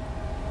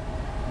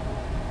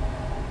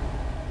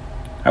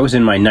 I was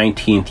in my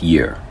 19th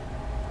year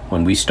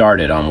when we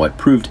started on what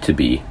proved to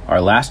be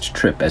our last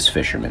trip as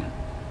fishermen,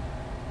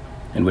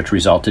 and which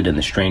resulted in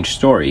the strange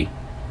story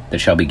that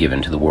shall be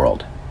given to the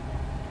world.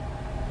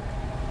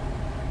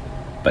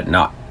 But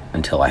not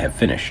until I have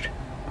finished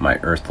my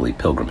earthly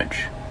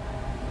pilgrimage.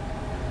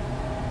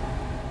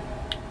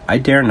 I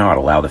dare not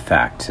allow the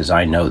facts as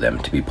I know them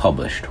to be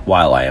published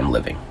while I am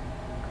living.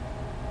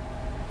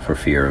 for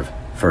fear of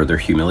further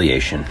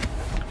humiliation,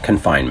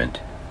 confinement,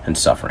 and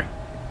suffering.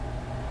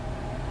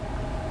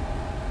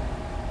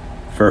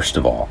 First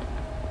of all,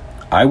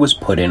 I was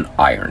put in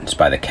irons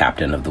by the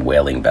captain of the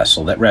whaling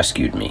vessel that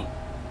rescued me,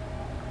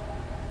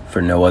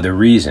 for no other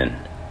reason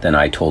than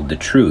I told the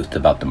truth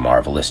about the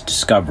marvelous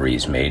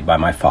discoveries made by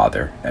my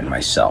father and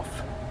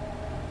myself.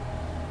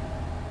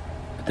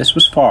 But this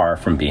was far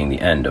from being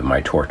the end of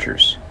my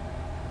tortures.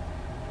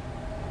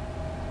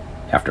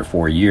 After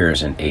 4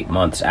 years and 8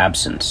 months'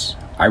 absence,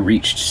 I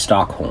reached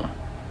Stockholm,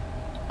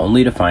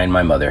 only to find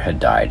my mother had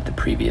died the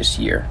previous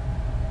year,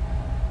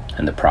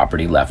 and the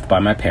property left by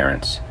my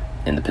parents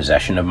in the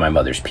possession of my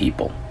mother's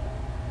people.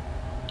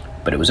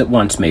 But it was at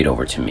once made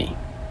over to me.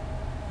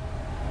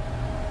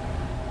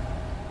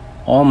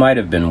 All might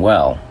have been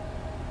well,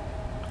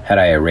 had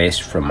I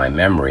erased from my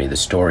memory the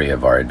story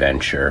of our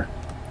adventure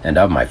and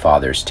of my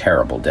father's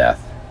terrible death.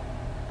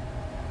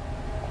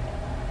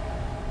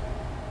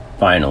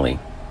 Finally,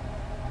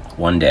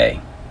 one day,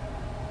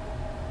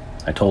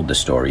 I told the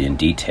story in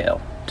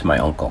detail to my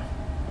uncle,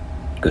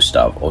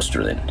 Gustav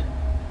Osterlind,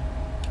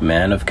 a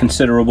man of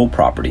considerable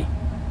property,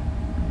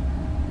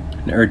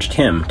 and urged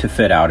him to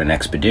fit out an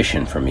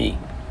expedition for me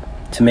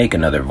to make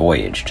another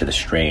voyage to the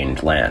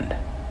strange land.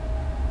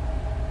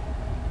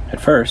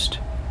 At first,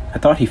 I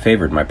thought he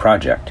favored my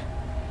project.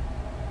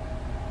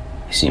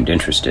 He seemed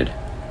interested,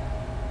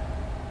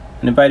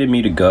 and invited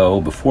me to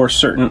go before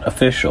certain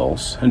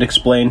officials and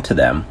explain to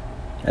them,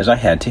 as I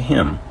had to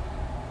him,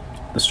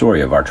 the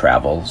story of our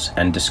travels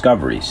and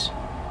discoveries.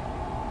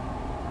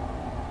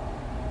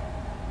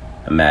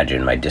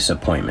 Imagine my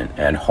disappointment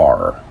and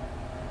horror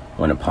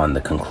when, upon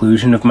the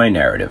conclusion of my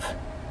narrative,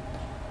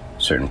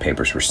 certain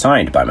papers were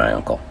signed by my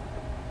uncle,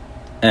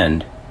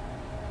 and,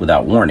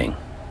 without warning,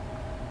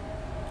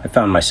 I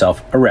found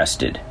myself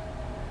arrested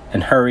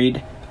and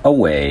hurried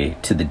away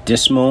to the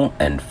dismal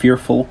and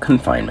fearful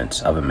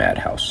confinements of a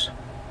madhouse,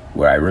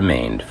 where I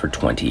remained for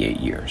 28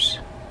 years.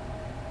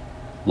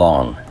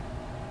 Long,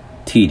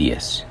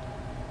 tedious,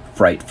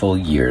 frightful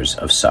years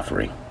of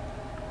suffering.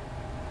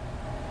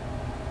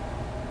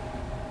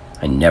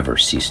 I never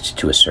ceased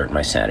to assert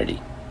my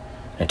sanity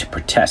and to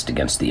protest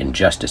against the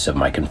injustice of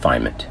my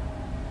confinement.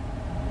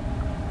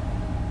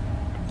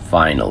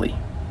 Finally,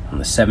 on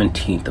the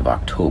 17th of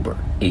October,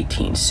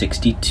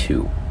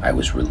 1862, I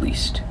was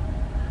released.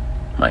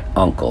 My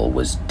uncle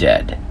was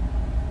dead,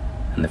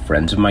 and the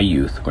friends of my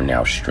youth were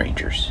now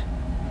strangers.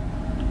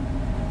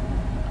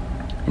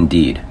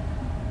 Indeed,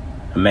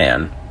 a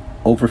man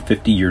over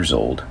 50 years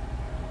old,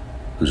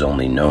 whose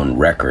only known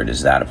record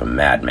is that of a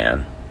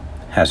madman,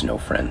 has no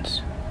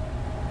friends.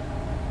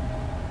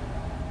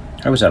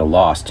 I was at a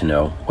loss to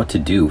know what to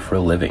do for a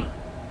living,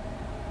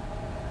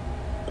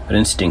 but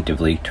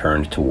instinctively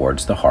turned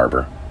towards the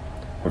harbor,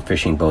 where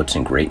fishing boats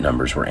in great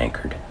numbers were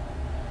anchored.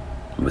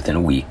 And within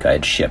a week I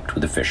had shipped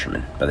with a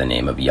fisherman by the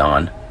name of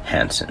Jan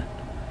Hansen,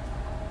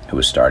 who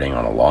was starting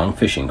on a long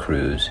fishing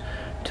cruise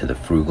to the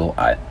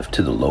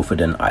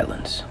Lofoten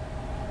Islands.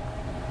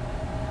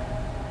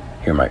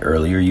 Here my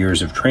earlier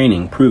years of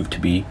training proved to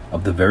be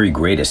of the very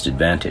greatest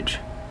advantage,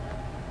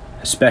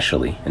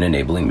 especially in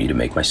enabling me to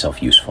make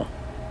myself useful.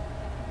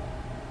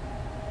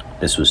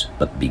 This was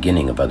but the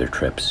beginning of other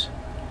trips,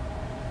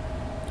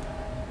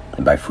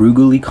 and by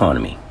frugal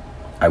economy,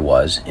 I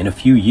was, in a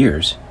few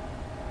years,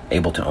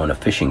 able to own a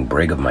fishing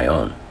brig of my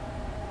own.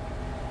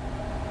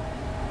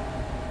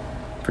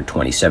 For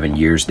 27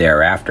 years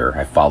thereafter,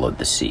 I followed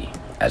the sea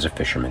as a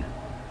fisherman,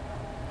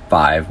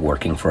 5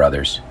 working for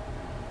others,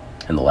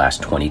 and the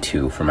last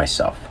 22 for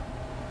myself.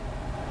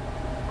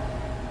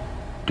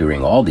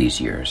 During all these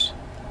years,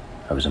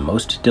 I was a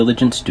most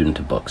diligent student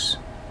of books,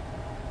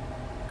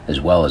 as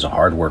well as a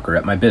hard worker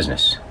at my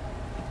business.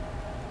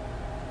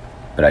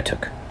 But I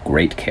took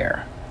great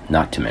care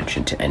not to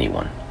mention to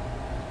anyone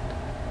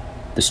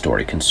the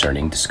story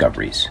concerning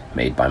discoveries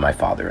made by my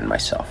father and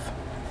myself.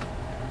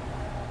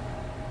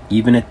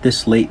 Even at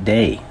this late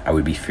day, I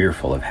would be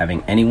fearful of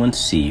having anyone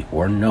see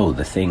or know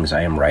the things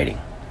I am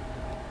writing,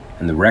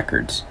 and the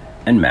records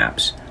and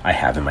maps I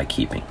have in my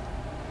keeping.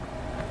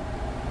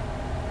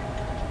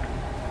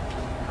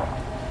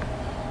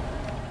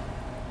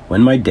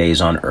 When my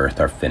days on earth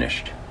are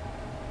finished,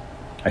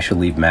 I shall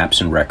leave maps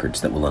and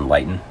records that will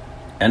enlighten,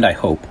 and I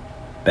hope,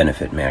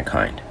 benefit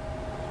mankind.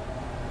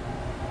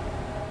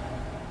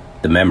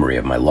 The memory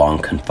of my long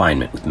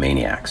confinement with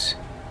maniacs,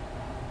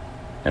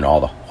 and all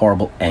the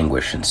horrible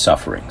anguish and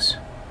sufferings,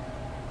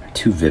 are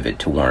too vivid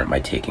to warrant my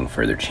taking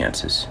further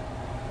chances.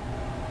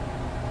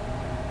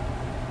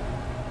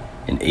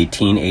 In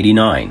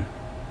 1889,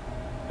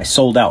 I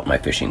sold out my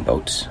fishing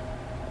boats,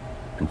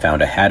 and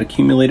found I had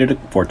accumulated a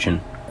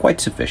fortune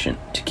quite sufficient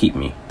to keep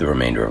me the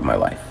remainder of my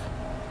life.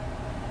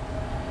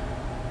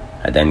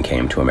 I then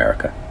came to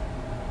America.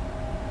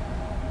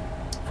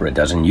 For a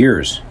dozen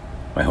years,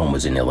 my home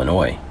was in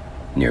Illinois,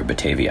 near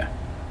Batavia,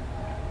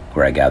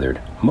 where I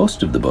gathered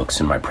most of the books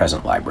in my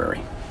present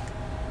library,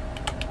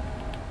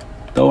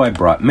 though I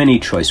brought many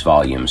choice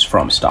volumes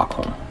from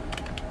Stockholm.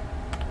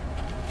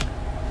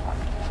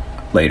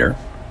 Later,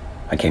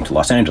 I came to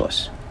Los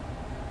Angeles,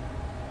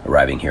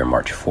 arriving here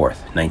March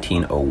 4th,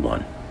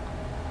 1901.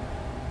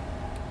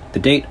 The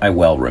date I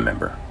well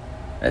remember,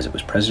 as it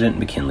was President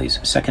McKinley's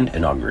second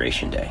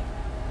inauguration day.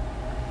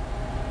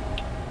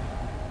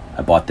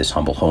 I bought this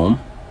humble home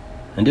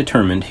and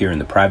determined here in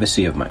the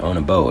privacy of my own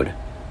abode,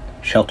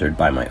 sheltered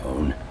by my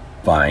own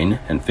vine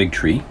and fig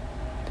tree,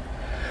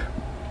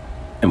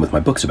 and with my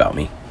books about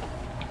me,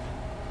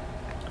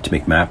 to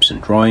make maps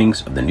and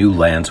drawings of the new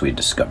lands we had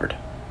discovered,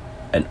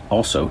 and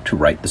also to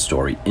write the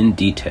story in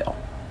detail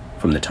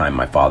from the time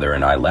my father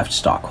and I left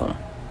Stockholm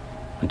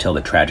until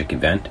the tragic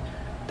event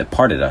that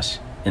parted us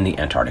in the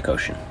Antarctic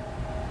Ocean.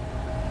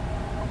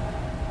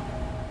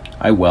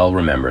 I well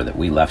remember that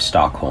we left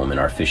Stockholm in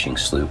our fishing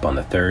sloop on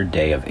the 3rd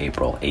day of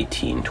April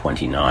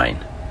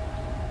 1829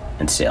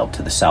 and sailed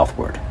to the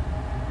southward,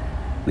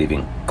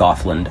 leaving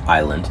Gothland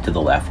Island to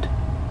the left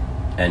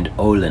and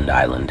Öland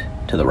Island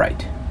to the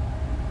right.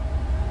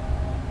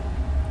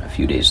 A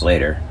few days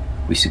later,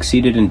 we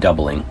succeeded in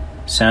doubling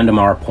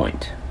Sandemar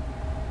Point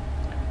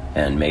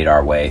and made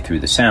our way through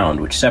the sound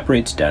which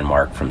separates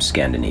Denmark from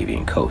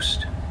Scandinavian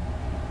coast.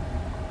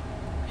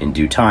 In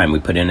due time, we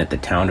put in at the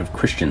town of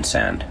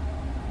Kristiansand,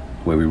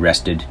 where we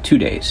rested 2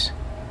 days,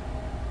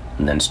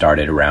 and then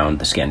started around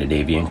the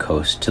Scandinavian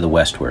coast to the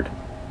westward,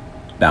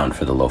 bound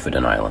for the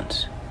Lofoten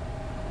Islands.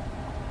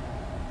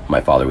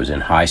 My father was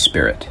in high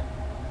spirit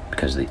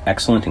because of the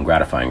excellent and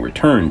gratifying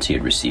returns he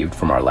had received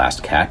from our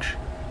last catch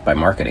by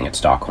marketing at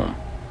Stockholm,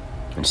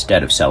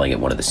 instead of selling at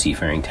one of the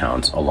seafaring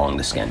towns along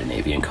the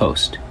Scandinavian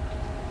coast.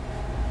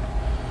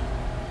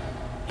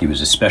 He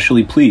was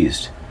especially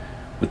pleased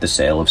with the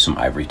sale of some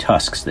ivory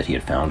tusks that he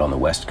had found on the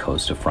west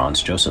coast of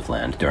Franz Josef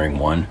Land during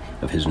one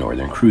of his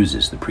northern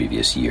cruises the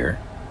previous year,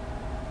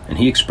 and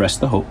he expressed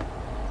the hope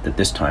that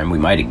this time we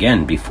might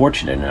again be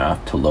fortunate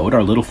enough to load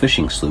our little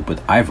fishing sloop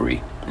with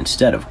ivory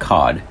instead of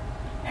cod,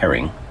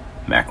 herring,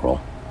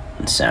 mackerel,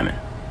 and salmon.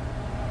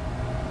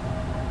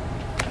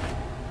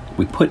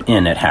 We put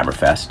in at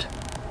Hammerfest,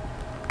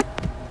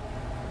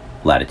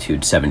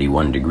 latitude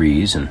 71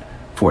 degrees and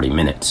 40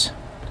 minutes,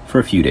 for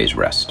a few days'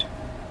 rest.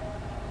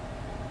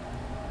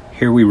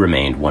 Here we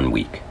remained 1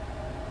 week,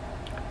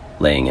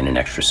 laying in an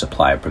extra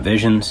supply of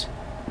provisions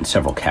and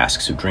several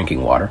casks of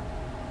drinking water,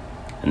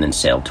 and then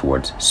sailed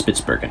towards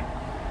Spitsbergen.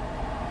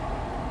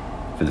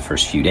 For the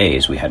first few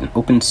days, we had an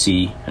open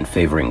sea and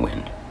favoring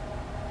wind,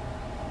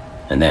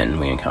 and then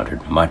we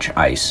encountered much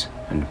ice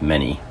and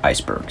many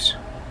icebergs.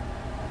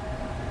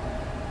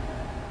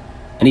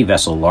 Any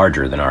vessel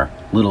larger than our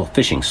little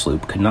fishing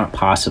sloop could not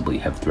possibly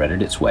have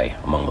threaded its way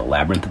among the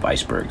labyrinth of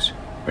icebergs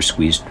or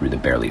squeezed through the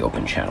barely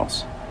open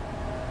channels.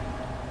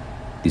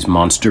 These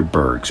monster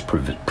bergs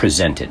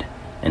presented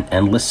an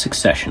endless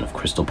succession of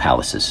crystal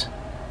palaces,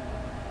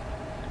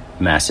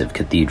 massive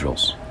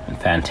cathedrals, and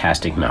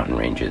fantastic mountain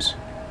ranges,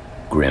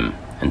 grim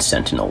and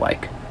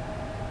sentinel-like,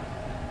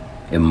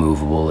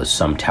 immovable as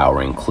some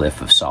towering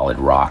cliff of solid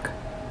rock,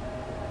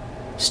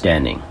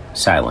 standing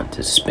silent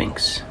as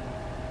Sphinx,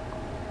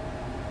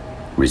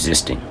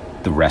 resisting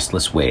the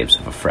restless waves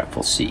of a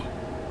fretful sea.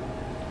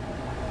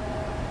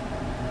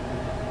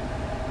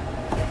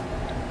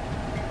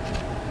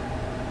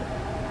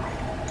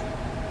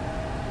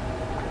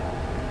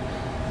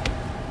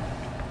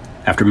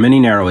 After many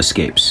narrow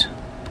escapes,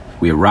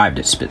 we arrived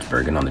at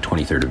Spitsbergen on the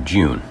 23rd of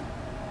June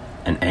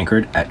and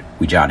anchored at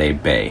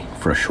Wijade Bay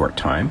for a short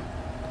time,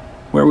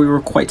 where we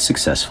were quite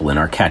successful in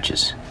our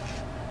catches.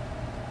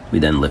 We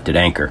then lifted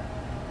anchor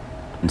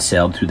and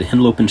sailed through the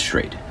Hinlopen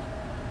Strait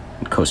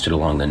and coasted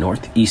along the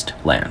northeast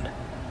land.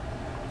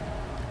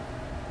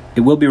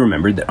 It will be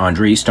remembered that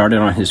André started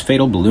on his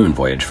fatal balloon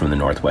voyage from the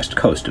northwest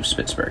coast of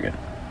Spitsbergen.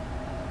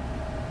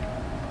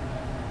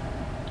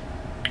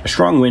 A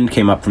strong wind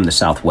came up from the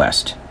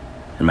southwest,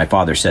 and my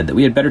father said that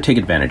we had better take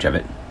advantage of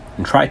it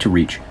and try to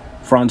reach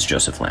Franz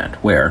Josef Land,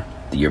 where,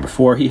 the year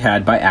before, he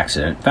had, by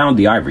accident, found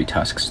the ivory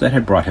tusks that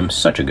had brought him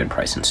such a good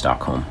price in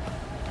Stockholm.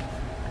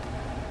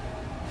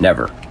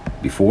 Never,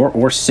 before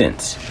or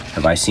since,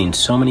 have I seen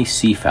so many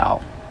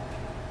seafowl.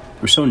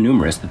 They were so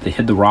numerous that they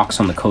hid the rocks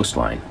on the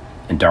coastline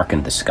and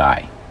darkened the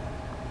sky.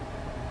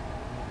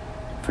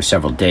 For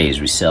several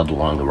days we sailed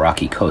along the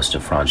rocky coast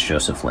of Franz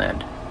Josef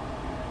Land.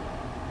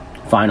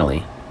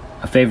 Finally,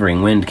 a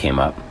favoring wind came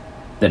up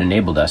that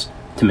enabled us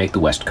to make the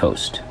west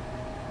coast,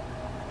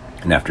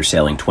 and after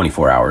sailing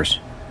 24 hours,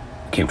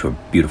 came to a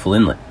beautiful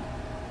inlet.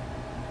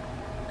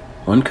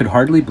 One could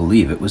hardly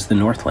believe it was the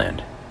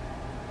Northland.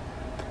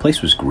 The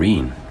place was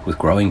green, with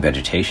growing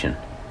vegetation,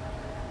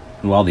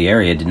 and while the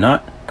area did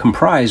not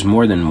comprise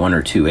more than 1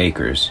 or 2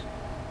 acres,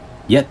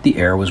 yet the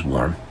air was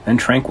warm and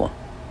tranquil.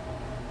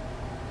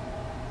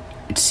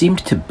 It seemed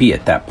to be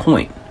at that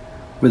point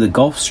where the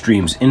Gulf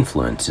Stream's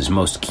influence is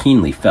most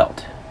keenly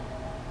felt.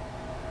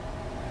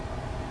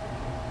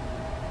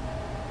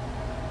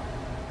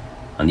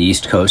 On the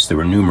east coast there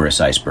were numerous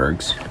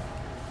icebergs,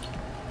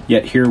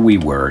 yet here we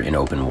were in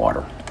open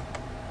water.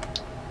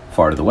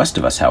 Far to the west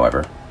of us,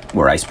 however,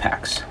 were ice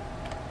packs.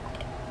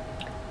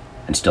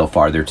 And still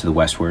farther to the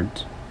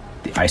westward,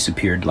 the ice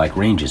appeared like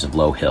ranges of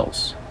low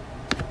hills.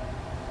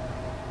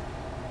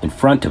 In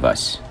front of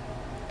us,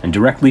 and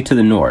directly to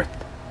the north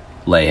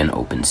lay an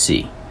open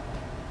sea.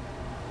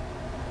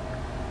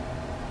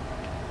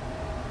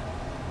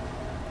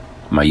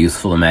 My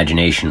youthful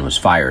imagination was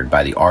fired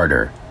by the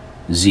ardor,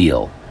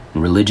 zeal,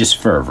 and religious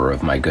fervor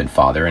of my good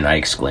father, and I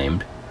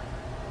exclaimed,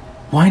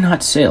 "Why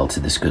not sail to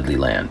this goodly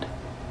land?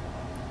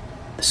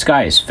 The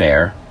sky is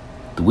fair,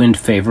 the wind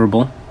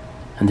favorable,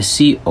 and the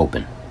sea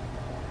open."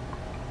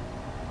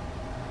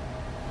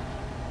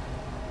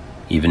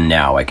 Even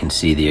now I can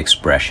see the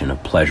expression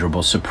of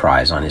pleasurable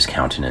surprise on his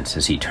countenance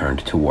as he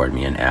turned toward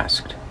me and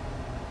asked,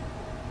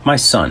 "My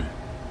son,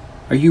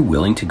 are you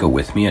willing to go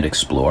with me and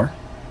explore?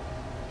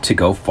 To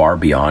go far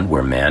beyond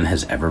where man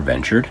has ever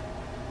ventured?"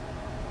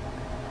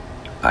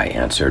 I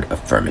answered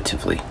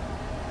affirmatively.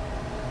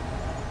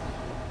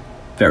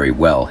 "Very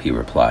well," he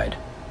replied.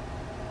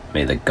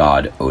 "May the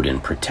god Odin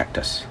protect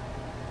us."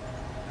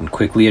 And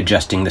quickly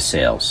adjusting the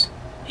sails,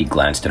 he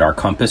glanced at our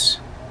compass,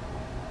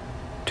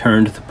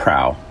 turned the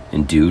prow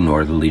in due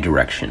northerly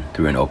direction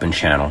through an open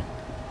channel,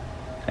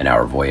 and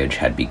our voyage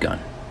had begun.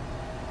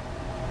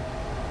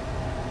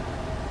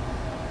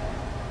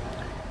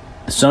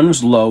 The sun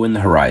was low in the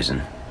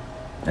horizon,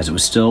 as it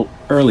was still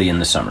early in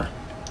the summer.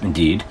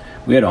 Indeed,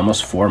 we had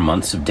almost 4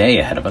 months of day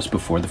ahead of us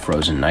before the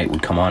frozen night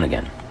would come on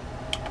again.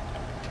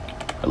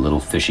 Our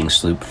little fishing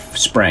sloop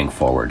sprang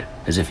forward,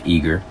 as if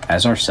eager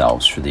as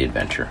ourselves for the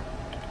adventure.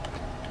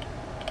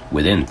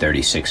 Within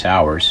 36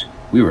 hours,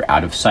 we were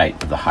out of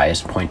sight of the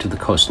highest point of the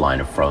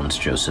coastline of Franz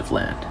Josef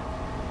Land.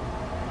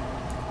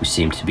 We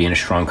seemed to be in a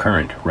strong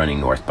current running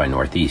north by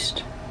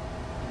northeast.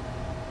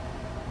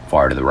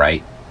 Far to the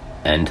right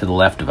and to the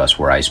left of us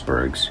were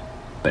icebergs,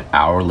 but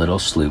our little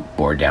sloop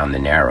bore down the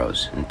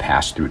narrows and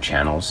passed through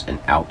channels and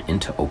out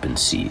into open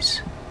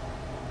seas.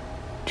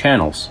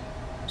 Channels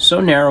so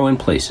narrow in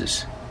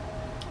places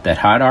that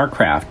had our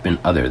craft been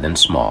other than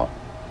small,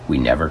 we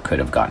never could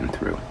have gotten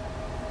through.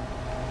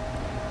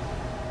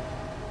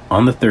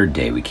 On the 3rd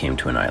day we came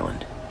to an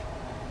island.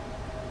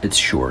 Its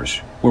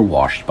shores were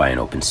washed by an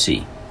open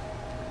sea.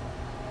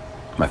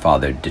 My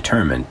father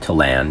determined to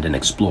land and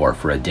explore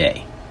for a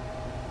day.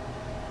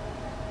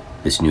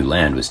 This new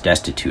land was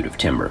destitute of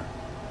timber,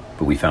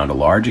 but we found a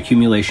large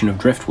accumulation of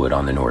driftwood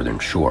on the northern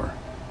shore.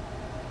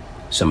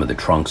 Some of the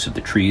trunks of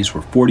the trees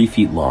were 40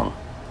 feet long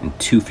and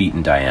 2 feet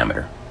in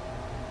diameter.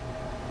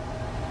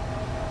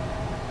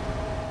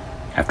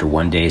 After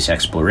 1 day's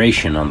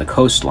exploration on the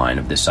coastline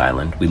of this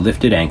island, we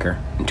lifted anchor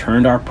and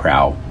turned our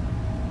prow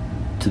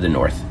to the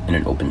north in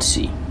an open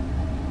sea.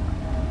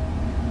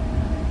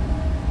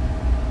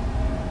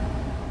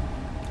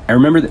 I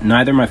remember that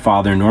neither my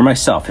father nor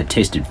myself had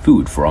tasted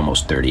food for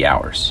almost 30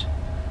 hours.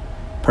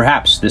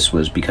 Perhaps this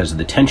was because of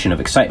the tension of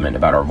excitement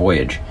about our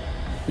voyage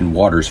in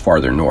waters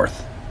farther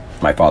north,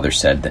 my father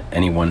said, than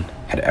anyone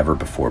had ever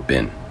before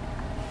been.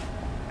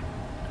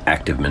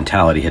 Active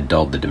mentality had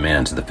dulled the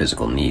demands of the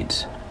physical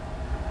needs.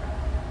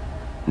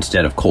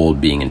 Instead of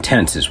cold being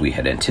intense as we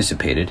had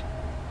anticipated,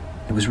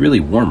 it was really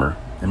warmer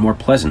and more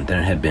pleasant than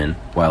it had been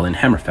while in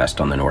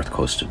Hammerfest on the north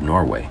coast of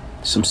Norway,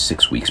 some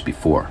 6 weeks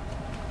before.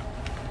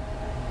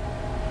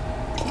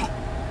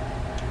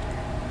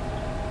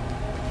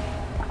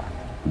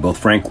 We both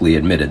frankly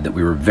admitted that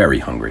we were very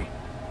hungry,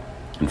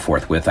 and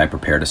forthwith I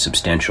prepared a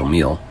substantial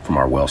meal from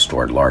our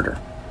well-stored larder.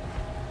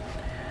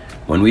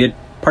 When we had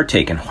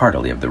partaken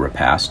heartily of the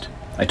repast,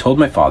 I told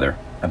my father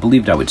I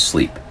believed I would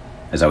sleep,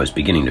 as I was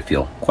beginning to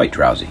feel quite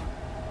drowsy.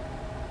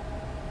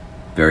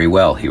 "Very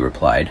well," he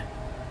replied.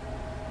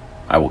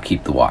 "I will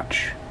keep the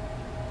watch."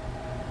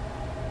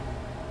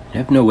 I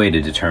have no way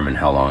to determine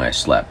how long I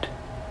slept.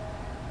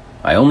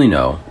 I only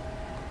know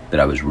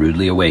that I was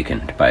rudely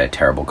awakened by a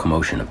terrible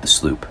commotion of the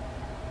sloop.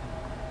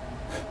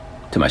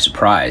 To my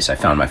surprise, I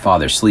found my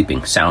father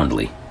sleeping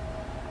soundly.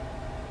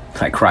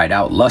 I cried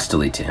out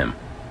lustily to him,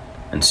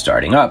 and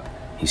starting up,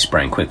 he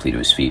sprang quickly to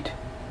his feet.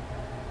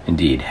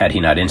 Indeed, had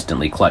he not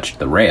instantly clutched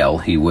the rail,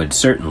 he would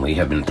certainly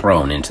have been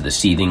thrown into the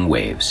seething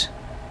waves.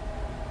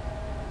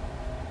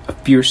 A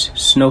fierce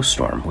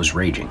snowstorm was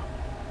raging.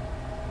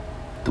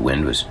 The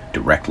wind was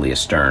directly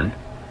astern,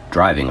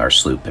 driving our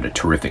sloop at a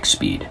terrific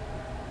speed,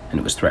 and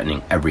it was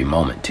threatening every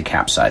moment to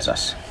capsize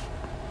us.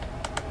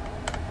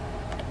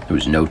 There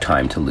was no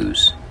time to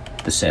lose.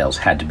 The sails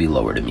had to be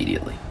lowered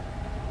immediately.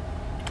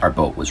 Our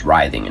boat was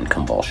writhing in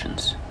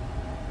convulsions.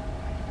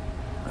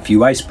 A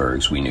few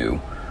icebergs, we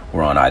knew,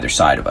 were on either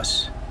side of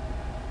us,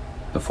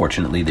 but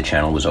fortunately the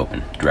channel was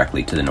open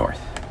directly to the north.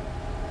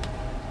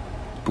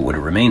 But would it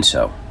remain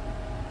so?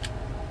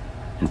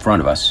 In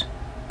front of us,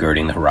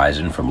 girding the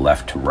horizon from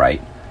left to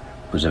right,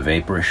 was a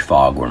vaporish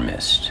fog or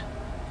mist,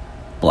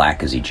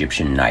 black as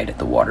Egyptian night at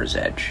the water's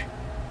edge,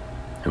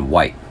 and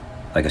white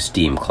like a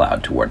steam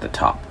cloud toward the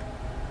top,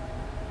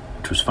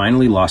 which was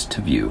finally lost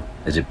to view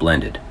as it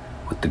blended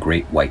with the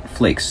great white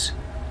flakes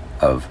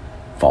of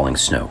falling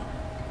snow.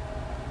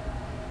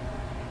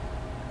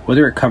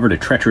 Whether it covered a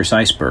treacherous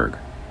iceberg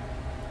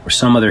or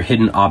some other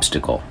hidden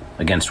obstacle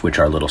against which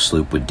our little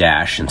sloop would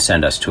dash and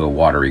send us to a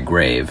watery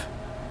grave,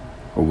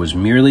 or was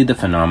merely the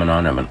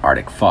phenomenon of an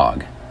Arctic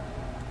fog,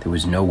 there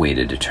was no way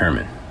to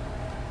determine.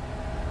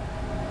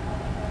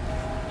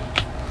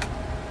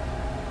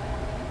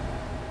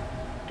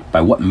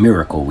 By what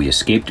miracle we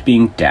escaped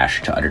being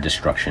dashed to utter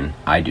destruction,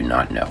 I do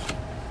not know.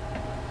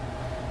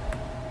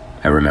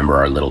 I remember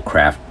our little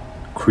craft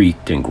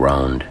creaked and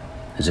groaned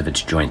as if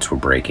its joints were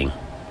breaking.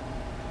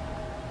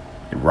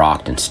 It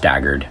rocked and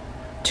staggered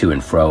to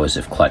and fro as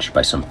if clutched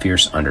by some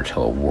fierce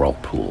undertow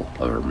whirlpool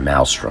or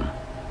maelstrom.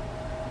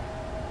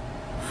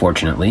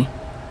 Fortunately,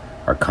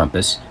 our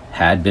compass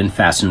had been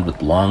fastened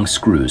with long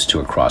screws to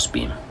a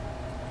crossbeam.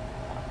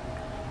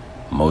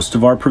 Most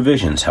of our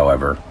provisions,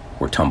 however,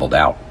 were tumbled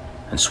out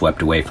and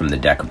swept away from the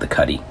deck of the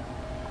cuddy,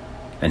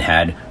 and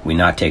had we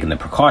not taken the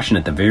precaution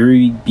at the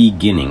very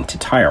beginning to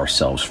tie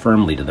ourselves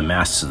firmly to the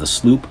masts of the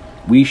sloop,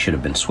 we should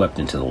have been swept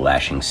into the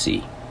lashing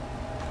sea.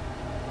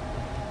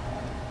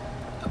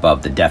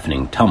 Above the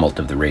deafening tumult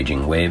of the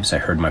raging waves, I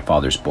heard my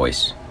father's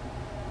voice.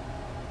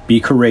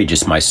 "Be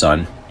courageous, my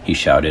son," he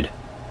shouted.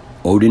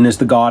 "Odin is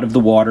the god of the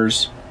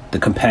waters, the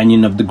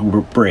companion of the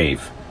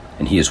brave,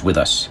 and he is with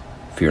us.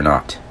 Fear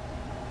not."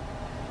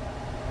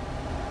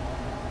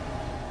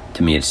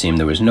 To me, it seemed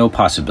there was no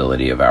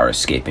possibility of our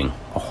escaping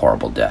a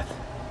horrible death.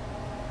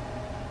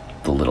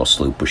 The little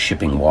sloop was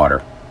shipping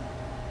water.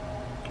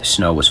 The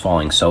snow was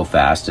falling so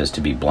fast as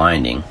to be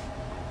blinding,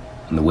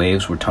 and the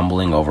waves were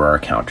tumbling over our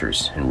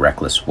counters in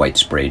reckless,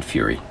 white-sprayed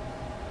fury.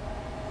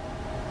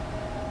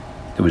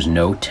 There was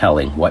no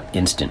telling what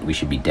instant we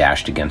should be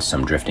dashed against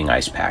some drifting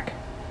ice pack.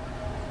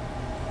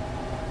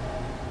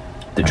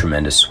 The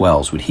tremendous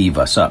swells would heave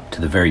us up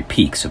to the very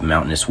peaks of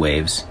mountainous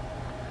waves,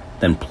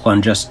 then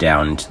plunge us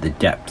down into the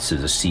depths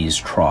of the sea's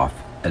trough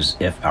as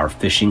if our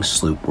fishing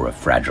sloop were a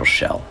fragile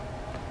shell.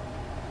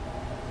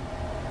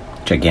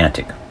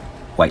 Gigantic,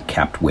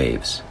 white-capped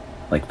waves,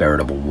 like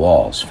veritable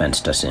walls,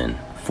 fenced us in,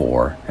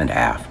 fore and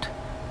aft.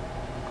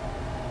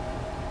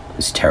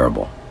 This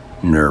terrible,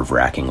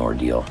 nerve-wracking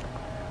ordeal,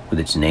 with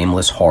its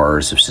nameless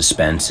horrors of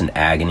suspense and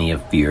agony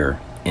of fear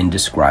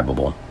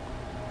indescribable,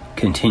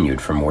 continued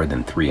for more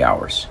than 3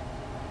 hours.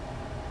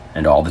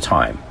 And all the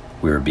time,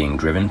 we were being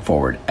driven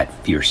forward at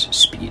fierce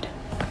speed.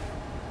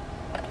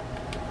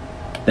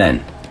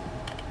 Then,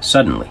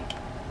 suddenly,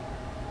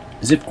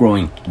 as if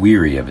growing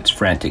weary of its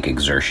frantic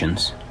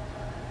exertions,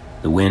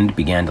 the wind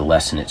began to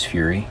lessen its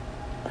fury,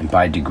 and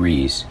by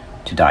degrees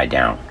to die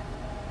down.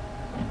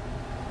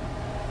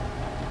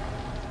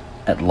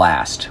 At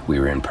last, we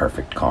were in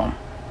perfect calm.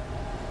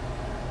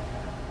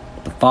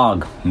 The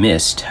fog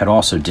mist had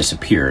also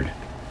disappeared,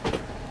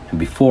 and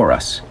before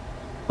us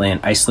lay an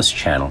iceless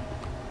channel,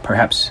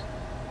 perhaps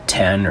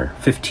 10 or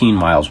 15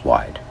 miles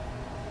wide,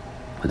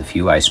 with a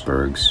few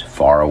icebergs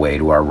far away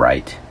to our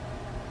right,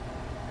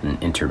 and an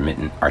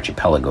intermittent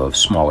archipelago of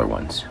smaller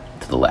ones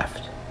to the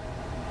left.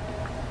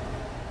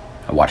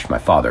 I watched my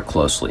father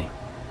closely,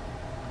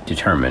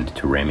 determined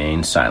to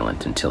remain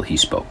silent until he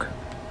spoke.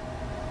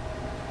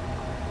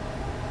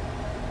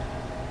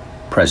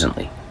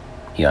 Presently,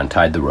 he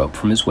untied the rope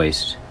from his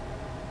waist,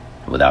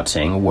 and without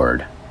saying a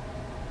word,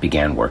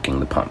 began working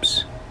the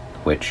pumps,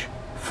 which,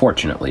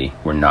 fortunately,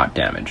 were not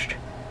damaged,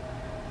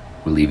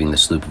 relieving the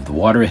sloop of the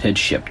water it had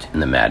shipped in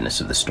the madness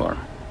of the storm.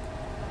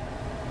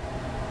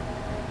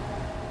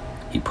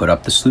 He put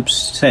up the sloop's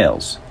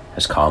sails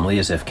as calmly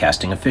as if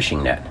casting a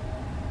fishing net,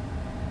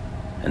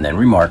 and then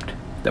remarked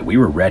that we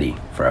were ready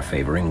for a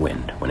favoring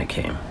wind when it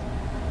came.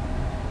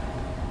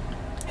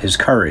 His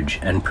courage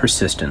and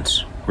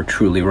persistence were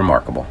truly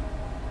remarkable.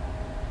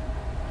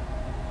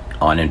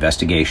 On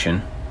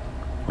investigation,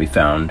 we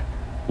found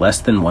less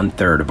than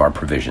 1/3 of our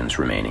provisions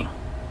remaining,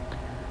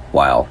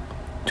 while,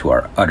 to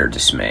our utter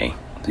dismay,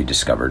 we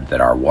discovered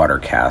that our water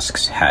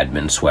casks had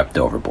been swept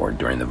overboard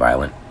during the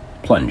violent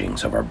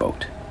plungings of our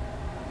boat.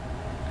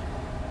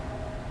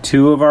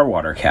 2 of our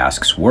water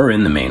casks were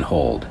in the main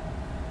hold.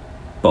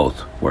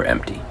 Both were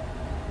empty.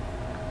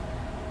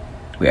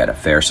 We had a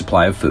fair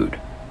supply of food,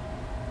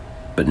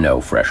 but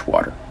no fresh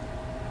water.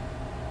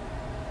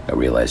 I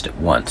realized at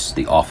once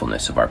the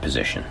awfulness of our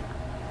position.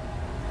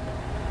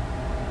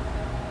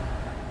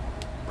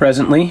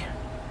 Presently,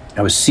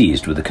 I was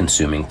seized with a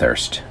consuming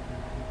thirst.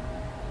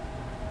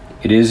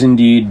 "It is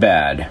indeed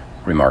bad,"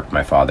 remarked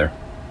my father.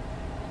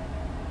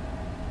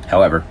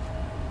 "However,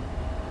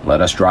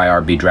 let us dry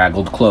our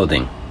bedraggled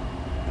clothing,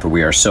 for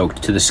we are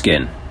soaked to the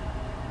skin.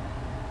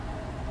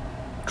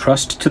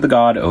 Trust to the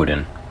god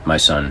Odin, my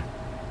son.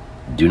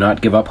 Do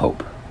not give up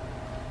hope."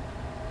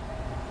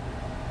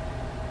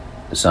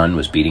 The sun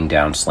was beating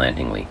down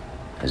slantingly,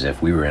 as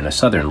if we were in a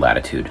southern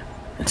latitude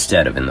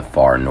instead of in the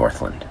far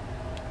Northland.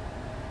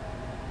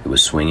 It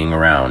was swinging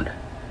around,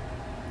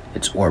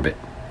 its orbit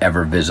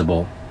ever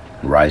visible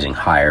and rising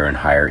higher and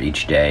higher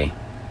each day,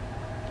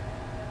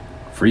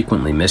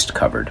 frequently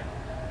mist-covered,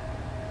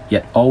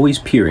 yet always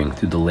peering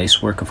through the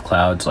lacework of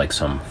clouds like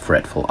some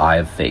fretful eye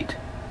of fate,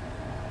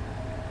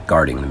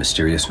 guarding the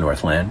mysterious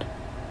Northland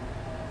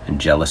and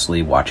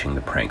jealously watching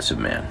the pranks of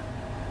man.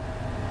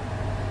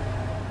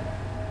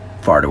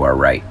 Far to our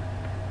right,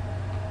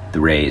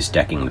 the rays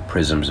decking the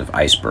prisms of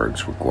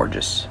icebergs were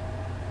gorgeous.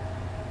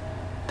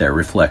 Their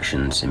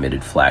reflections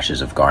emitted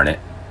flashes of garnet,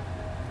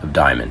 of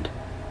diamond,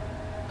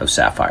 of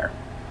sapphire.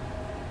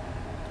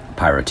 A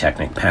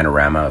pyrotechnic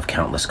panorama of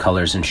countless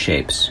colors and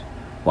shapes,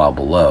 while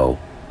below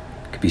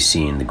could be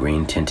seen the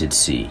green-tinted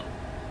sea,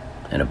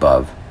 and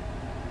above,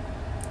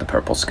 the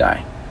purple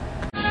sky.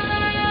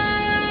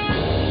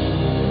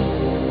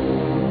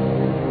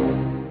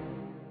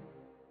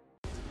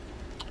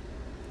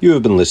 You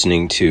have been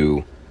listening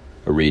to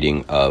a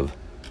reading of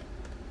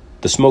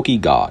The Smoky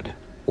God,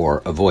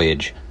 or A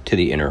Voyage to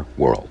the Inner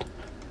World,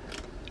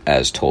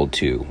 as told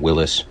to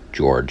Willis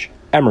George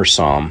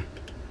Emerson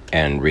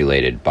and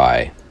related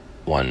by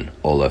one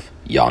Olaf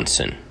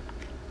Jansson.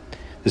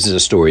 This is a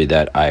story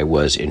that I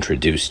was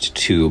introduced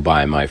to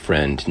by my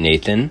friend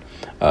Nathan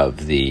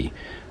of the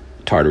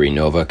Tartary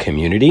Nova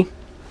community.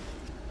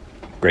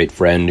 Great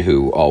friend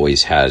who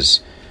always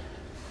has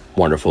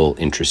wonderful,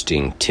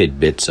 interesting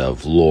tidbits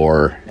of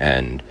lore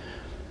and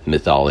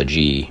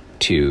mythology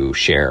to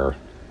share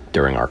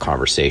during our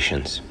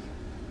conversations.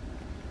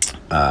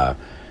 We're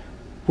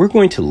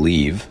going to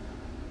leave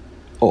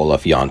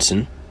Olaf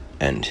Jansson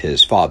and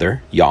his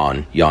father,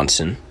 Jan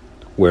Jansson,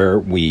 where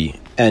we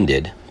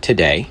ended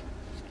today,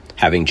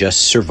 having just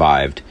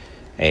survived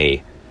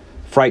a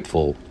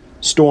frightful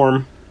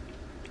storm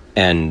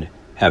and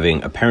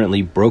having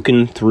apparently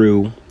broken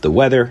through the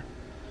weather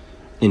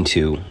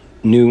into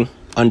new,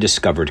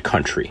 undiscovered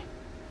country,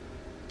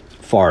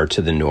 far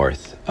to the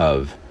north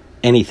of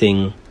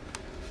anything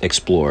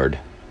explored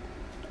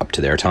up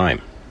to their time.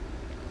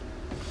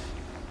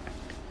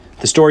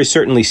 The story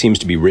certainly seems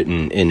to be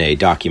written in a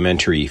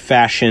documentary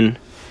fashion.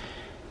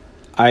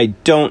 I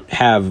don't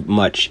have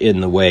much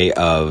in the way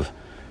of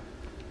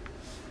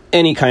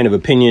any kind of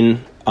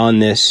opinion on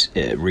this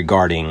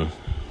regarding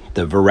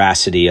the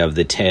veracity of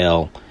the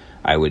tale.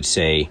 I would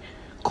say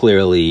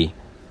clearly,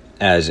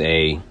 as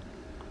a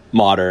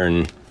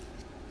modern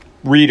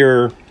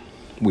reader,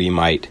 we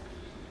might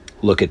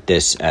look at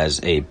this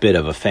as a bit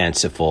of a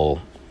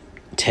fanciful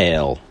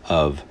tale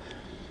of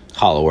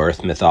Hollow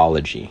Earth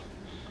mythology.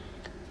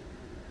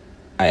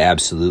 I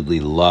absolutely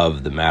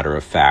love the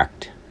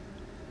matter-of-fact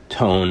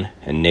tone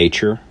and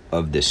nature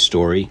of this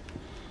story.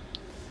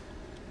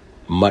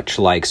 Much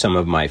like some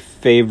of my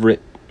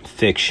favorite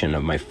fiction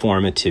of my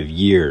formative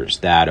years,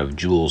 that of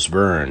Jules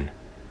Verne,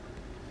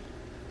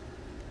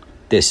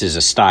 this is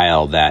a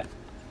style that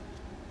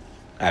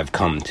I've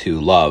come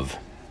to love.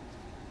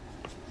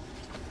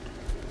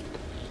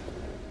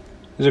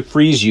 It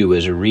frees you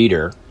as a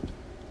reader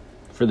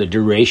for the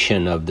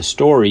duration of the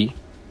story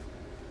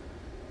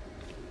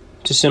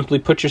to simply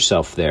put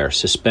yourself there,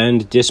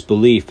 suspend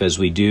disbelief as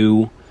we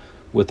do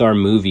with our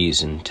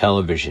movies and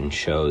television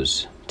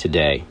shows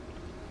today.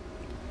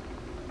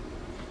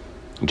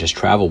 And just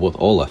travel with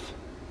Olaf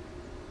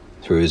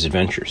through his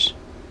adventures.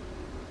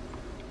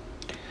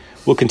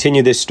 We'll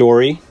continue this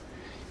story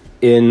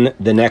in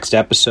the next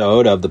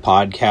episode of the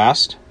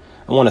podcast.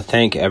 I want to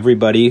thank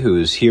everybody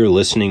who's here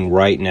listening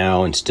right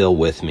now and still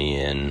with me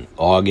in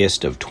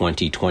August of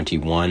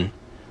 2021.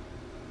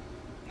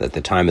 At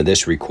the time of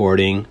this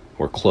recording,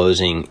 we're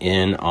closing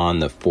in on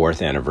the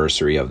 4th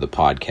anniversary of the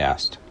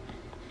podcast.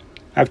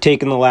 I've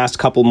taken the last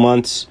couple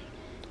months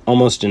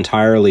almost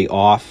entirely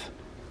off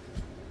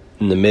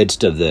in the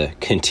midst of the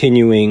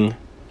continuing,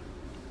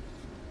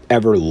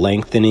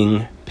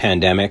 ever-lengthening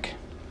pandemic.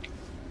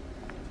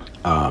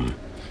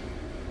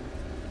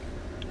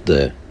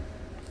 The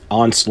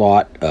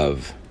onslaught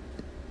of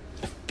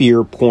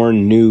fear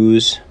porn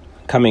news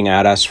coming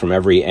at us from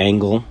every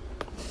angle.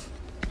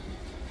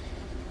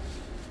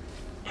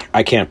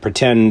 I can't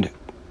pretend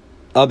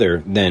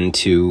other than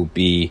to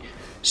be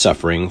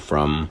suffering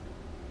from,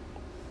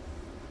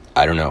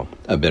 I don't know,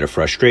 a bit of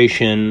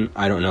frustration.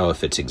 I don't know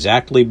if it's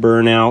exactly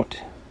burnout.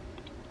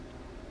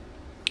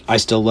 I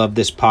still love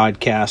this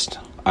podcast.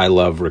 I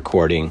love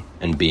recording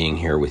and being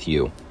here with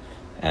you.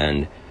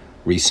 And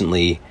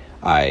recently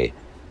I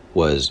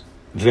was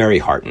very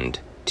heartened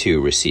to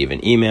receive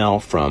an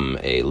email from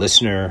a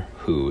listener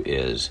who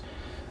is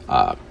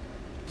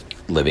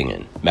living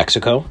in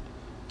Mexico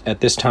at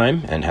this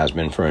time and has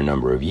been for a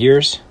number of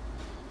years.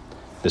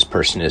 This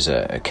person is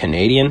a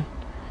Canadian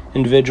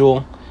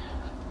individual.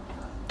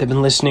 They've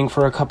been listening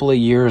for a couple of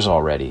years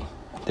already.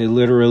 They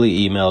literally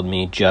emailed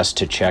me just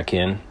to check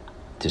in,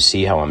 to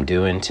see how I'm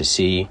doing, to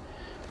see,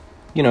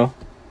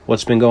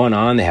 what's been going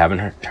on. They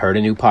haven't heard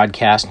a new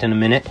podcast in a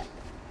minute.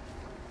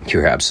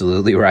 You're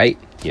absolutely right.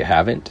 You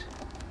haven't.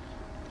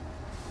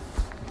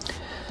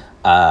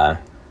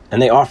 And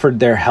they offered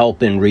their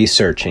help in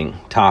researching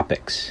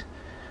topics,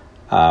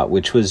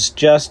 which was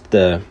just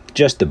the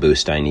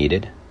boost I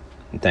needed.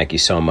 And thank you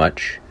so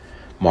much,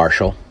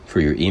 Marshall, for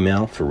your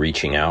email, for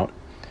reaching out.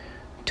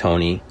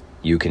 Tony,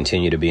 you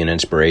continue to be an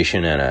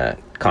inspiration and a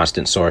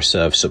constant source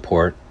of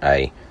support.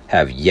 I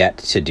have yet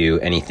to do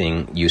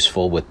anything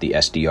useful with the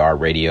SDR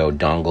radio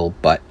dongle,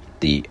 but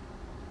the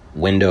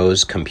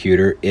Windows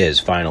computer is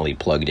finally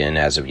plugged in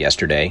as of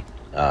yesterday,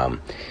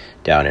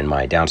 down in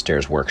my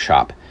downstairs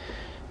workshop.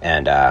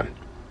 And I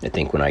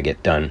think when I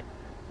get done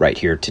right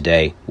here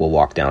today, we'll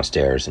walk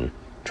downstairs and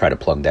try to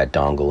plug that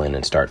dongle in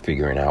and start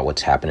figuring out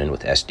what's happening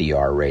with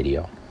SDR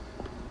radio.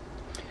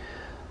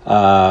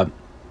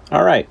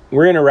 All right,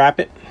 we're going to wrap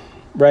it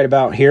right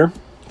about here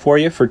for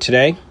you for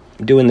today.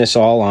 I'm doing this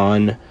all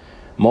on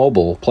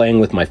mobile, playing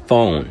with my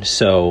phone.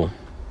 So,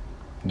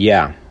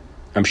 yeah,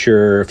 I'm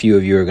sure a few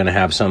of you are going to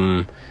have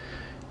some,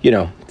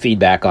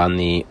 feedback on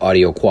the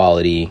audio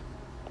quality.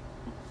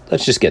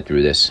 Let's just get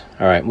through this.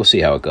 All right, we'll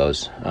see how it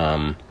goes.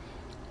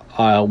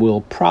 I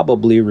will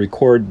probably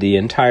record the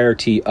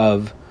entirety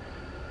of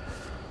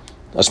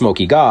A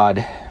Smoky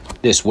God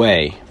this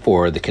way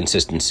for the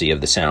consistency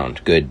of the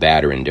sound, good,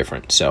 bad, or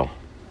indifferent. So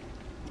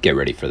get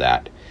ready for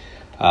that.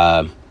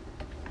 By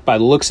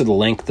the looks of the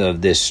length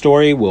of this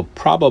story, we'll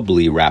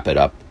probably wrap it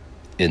up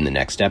in the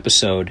next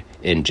episode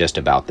in just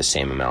about the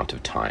same amount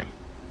of time.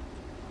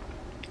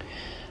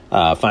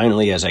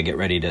 Finally, as I get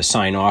ready to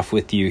sign off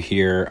with you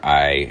here,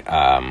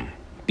 I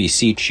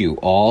beseech you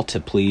all to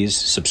please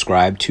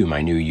subscribe to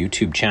my new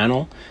YouTube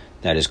channel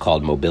that is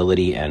called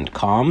Mobility and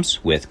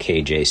Comms with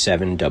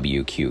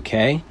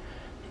KJ7WQK.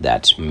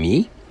 That's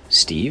me,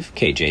 Steve,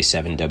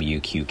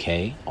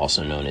 KJ7WQK,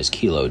 also known as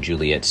Kilo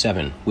Juliet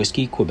 7,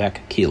 Whiskey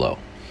Quebec Kilo.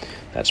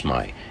 That's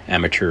my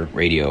amateur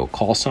radio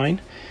call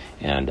sign,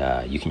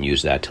 and you can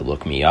use that to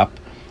look me up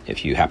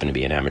if you happen to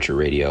be an amateur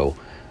radio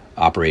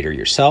operator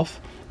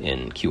yourself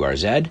in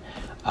QRZ.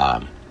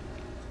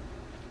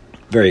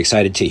 Very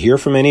excited to hear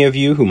from any of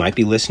you who might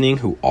be listening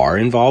who are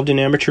involved in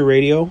amateur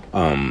radio.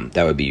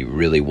 That would be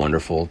really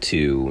wonderful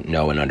to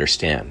know and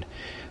understand.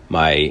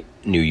 My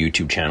new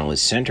YouTube channel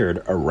is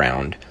centered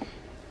around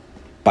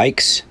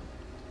bikes,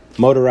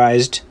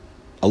 motorized,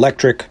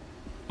 electric,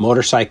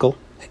 motorcycle,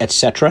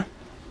 etc.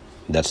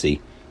 That's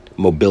the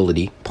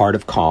mobility part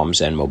of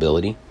comms and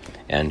mobility.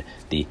 And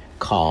the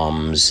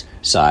comms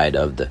side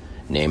of the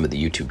name of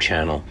the YouTube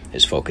channel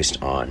is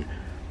focused on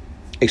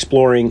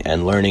exploring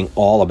and learning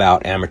all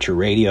about amateur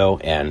radio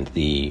and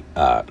the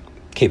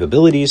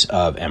capabilities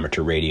of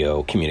amateur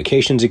radio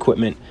communications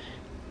equipment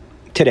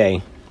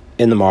today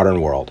in the modern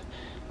world.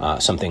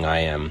 Something I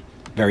am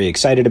very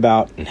excited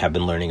about and have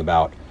been learning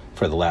about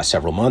for the last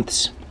several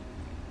months,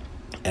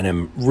 and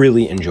I'm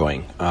really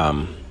enjoying.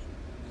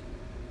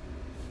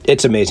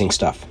 It's amazing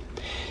stuff.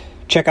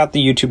 Check out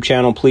the YouTube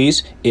channel,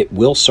 please. It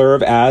will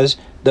serve as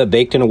the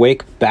Baked and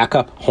Awake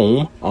backup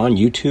home on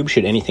YouTube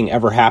should anything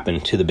ever happen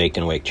to the Baked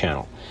and Awake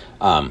channel.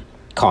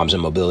 Comms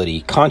and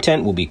mobility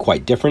content will be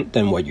quite different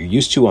than what you're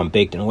used to on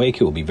Baked and Awake.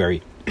 It will be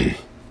very,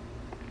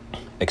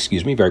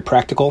 very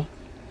practical,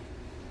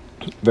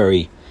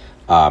 very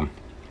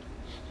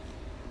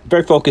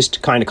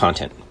focused kind of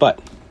content. But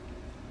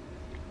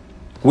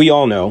we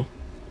all know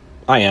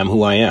I am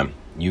who I am.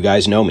 You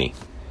guys know me.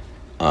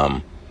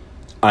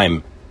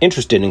 I'm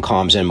interested in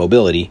comms and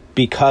mobility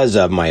because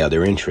of my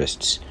other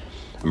interests.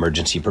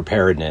 Emergency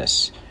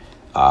preparedness,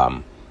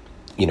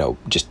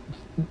 just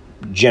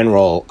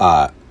general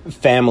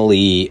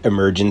family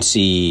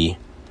emergency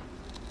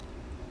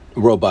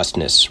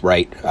robustness,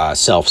 right?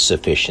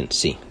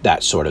 Self-sufficiency,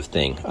 that sort of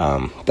thing.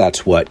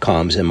 That's what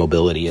comms and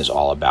mobility is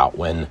all about.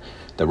 When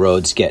the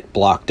roads get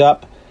blocked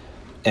up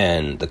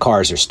and the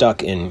cars are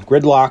stuck in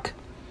gridlock,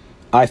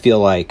 I feel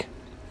like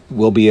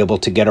we'll be able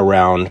to get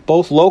around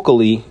both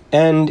locally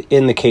and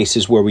in the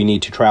cases where we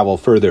need to travel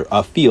further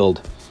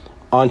afield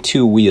on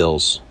two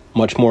wheels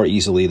much more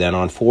easily than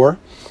on four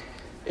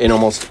in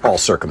almost all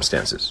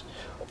circumstances.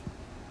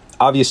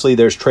 Obviously,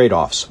 there's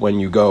trade-offs when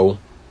you go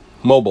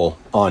mobile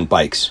on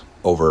bikes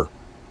over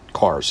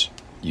cars.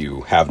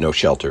 You have no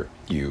shelter.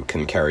 You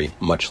can carry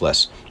much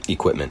less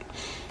equipment.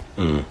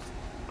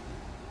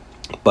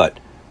 But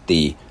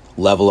the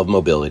level of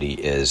mobility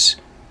is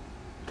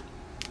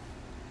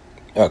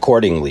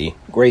accordingly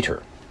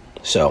greater.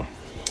 So,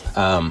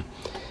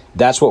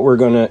 that's what we're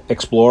going to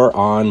explore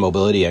on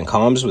Mobility and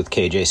Comms with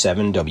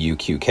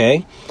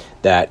KJ7WQK.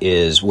 That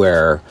is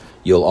where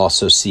you'll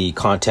also see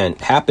content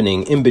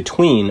happening in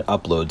between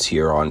uploads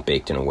here on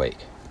Baked and Awake.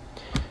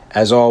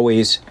 As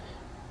always,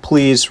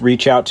 please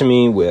reach out to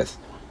me with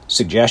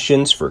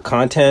suggestions for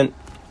content,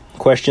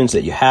 questions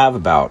that you have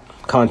about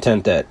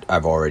content that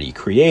I've already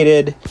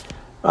created,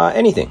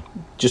 anything,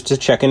 just to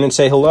check in and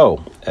say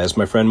hello, as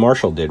my friend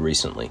Marshall did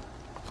recently.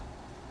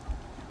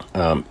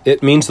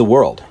 It means the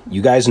world.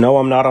 You guys know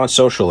I'm not on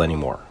social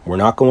anymore. We're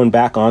not going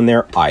back on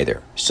there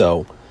either.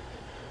 So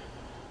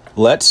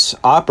let's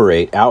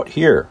operate out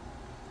here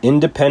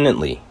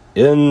independently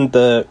in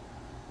the,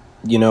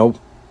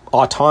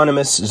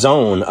 autonomous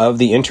zone of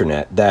the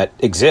internet that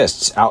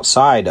exists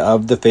outside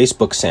of the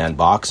Facebook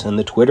sandbox and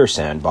the Twitter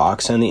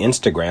sandbox and the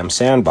Instagram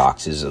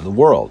sandboxes of the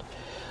world.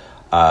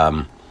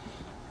 I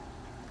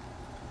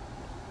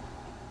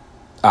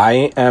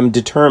am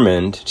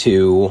determined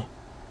to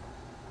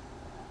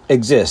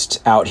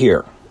exist out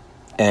here,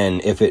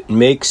 and if it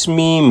makes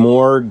me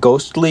more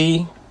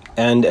ghostly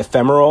and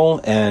ephemeral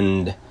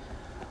and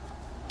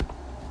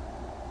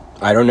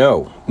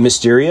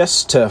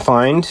mysterious to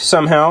find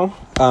somehow,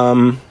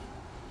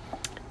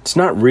 it's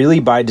not really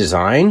by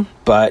design,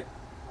 but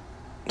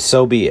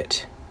so be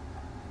it,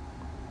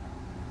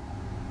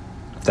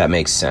 if that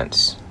makes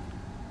sense.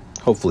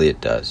 Hopefully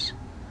it does.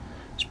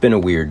 It's been a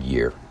weird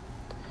year.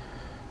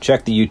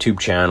 check the YouTube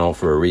channel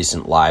for a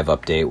recent live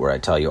update where I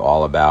tell you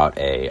all about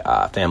a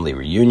family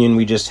reunion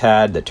we just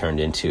had that turned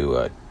into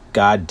a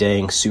god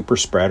dang super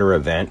spreader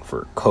event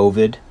for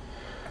COVID.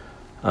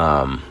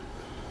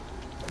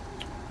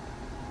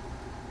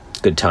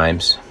 Good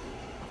times.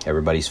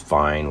 Everybody's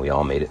fine. We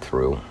all made it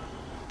through.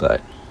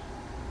 But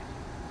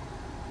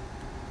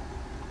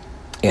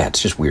yeah,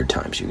 it's just weird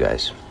times, you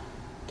guys.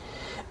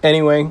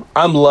 Anyway,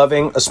 I'm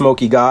loving the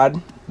Smoky God,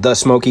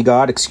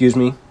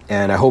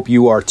 and I hope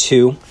you are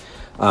too.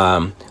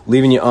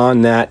 Leaving you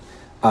on that,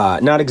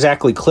 not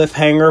exactly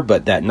cliffhanger,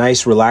 but that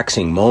nice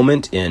relaxing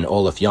moment in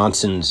Olaf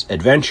Jansson's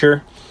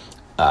adventure.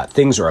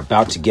 Things are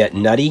about to get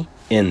nutty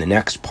in the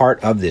next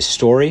part of this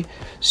story,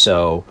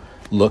 so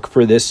look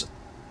for this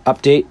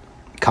update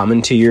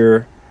coming to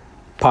your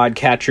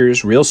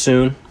podcatchers real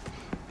soon.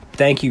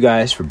 Thank you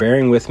guys for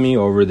bearing with me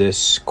over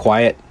this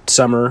quiet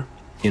summer,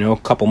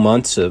 couple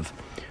months of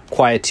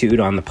quietude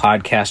on the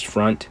podcast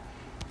front.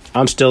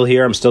 I'm still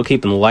here. I'm still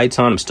keeping the lights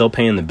on. I'm still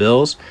paying the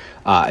bills.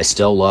 I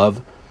still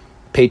love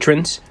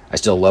patrons. I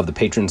still love the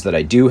patrons that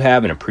I do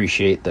have and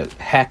appreciate the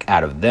heck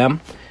out of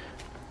them.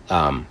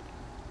 And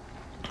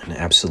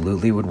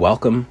absolutely would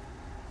welcome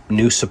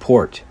new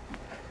support.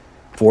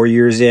 4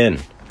 years in.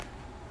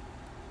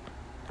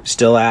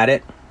 Still at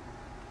it.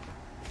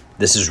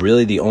 This is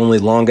really the only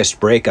longest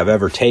break I've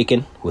ever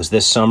taken, was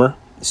this summer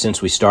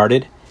since we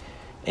started.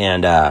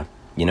 And,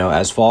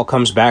 as fall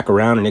comes back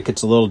around and it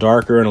gets a little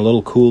darker and a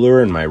little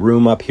cooler and my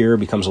room up here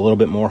becomes a little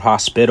bit more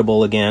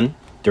hospitable again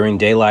during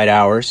daylight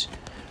hours,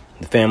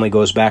 the family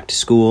goes back to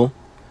school,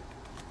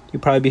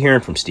 you'll probably be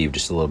hearing from Steve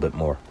just a little bit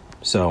more.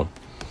 So,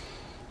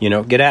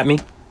 get at me.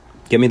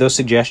 Give me those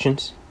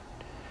suggestions.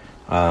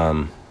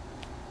 Let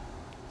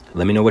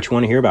me know what you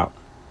want to hear about.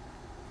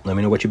 Let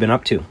me know what you've been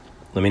up to.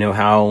 Let me know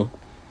how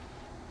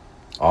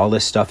all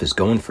this stuff is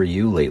going for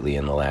you lately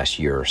in the last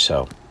year or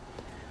so.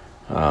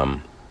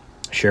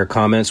 Share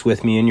comments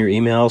with me in your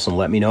emails and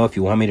let me know if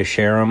you want me to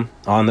share them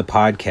on the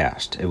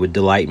podcast. It would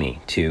delight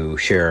me to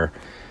share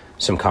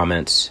some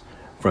comments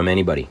from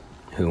anybody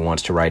who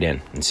wants to write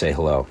in and say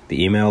hello.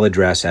 The email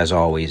address, as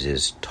always,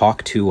 is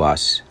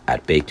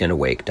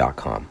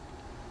talktous@bakedandawake.com.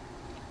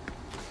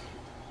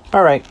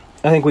 All right,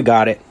 I think we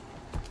got it.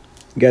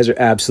 You guys are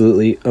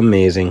absolutely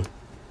amazing.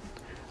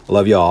 I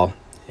love you all,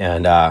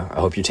 and I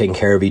hope you're taking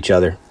care of each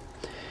other.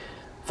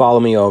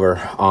 Follow me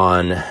over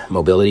on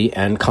Mobility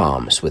and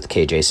Comms with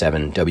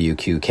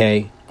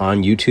KJ7WQK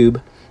on YouTube.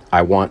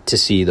 I want to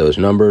see those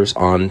numbers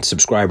on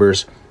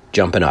subscribers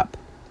jumping up.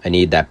 I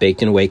need that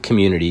Baked and Awake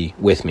community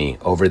with me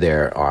over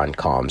there on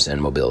Comms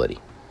and Mobility.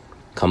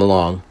 Come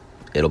along.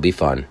 It'll be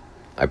fun.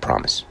 I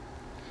promise.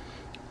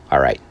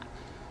 All right.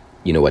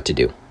 You know what to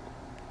do.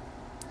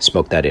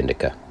 Smoke that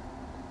indica.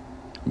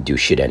 Do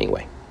shit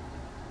anyway.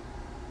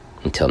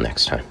 Until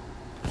next time.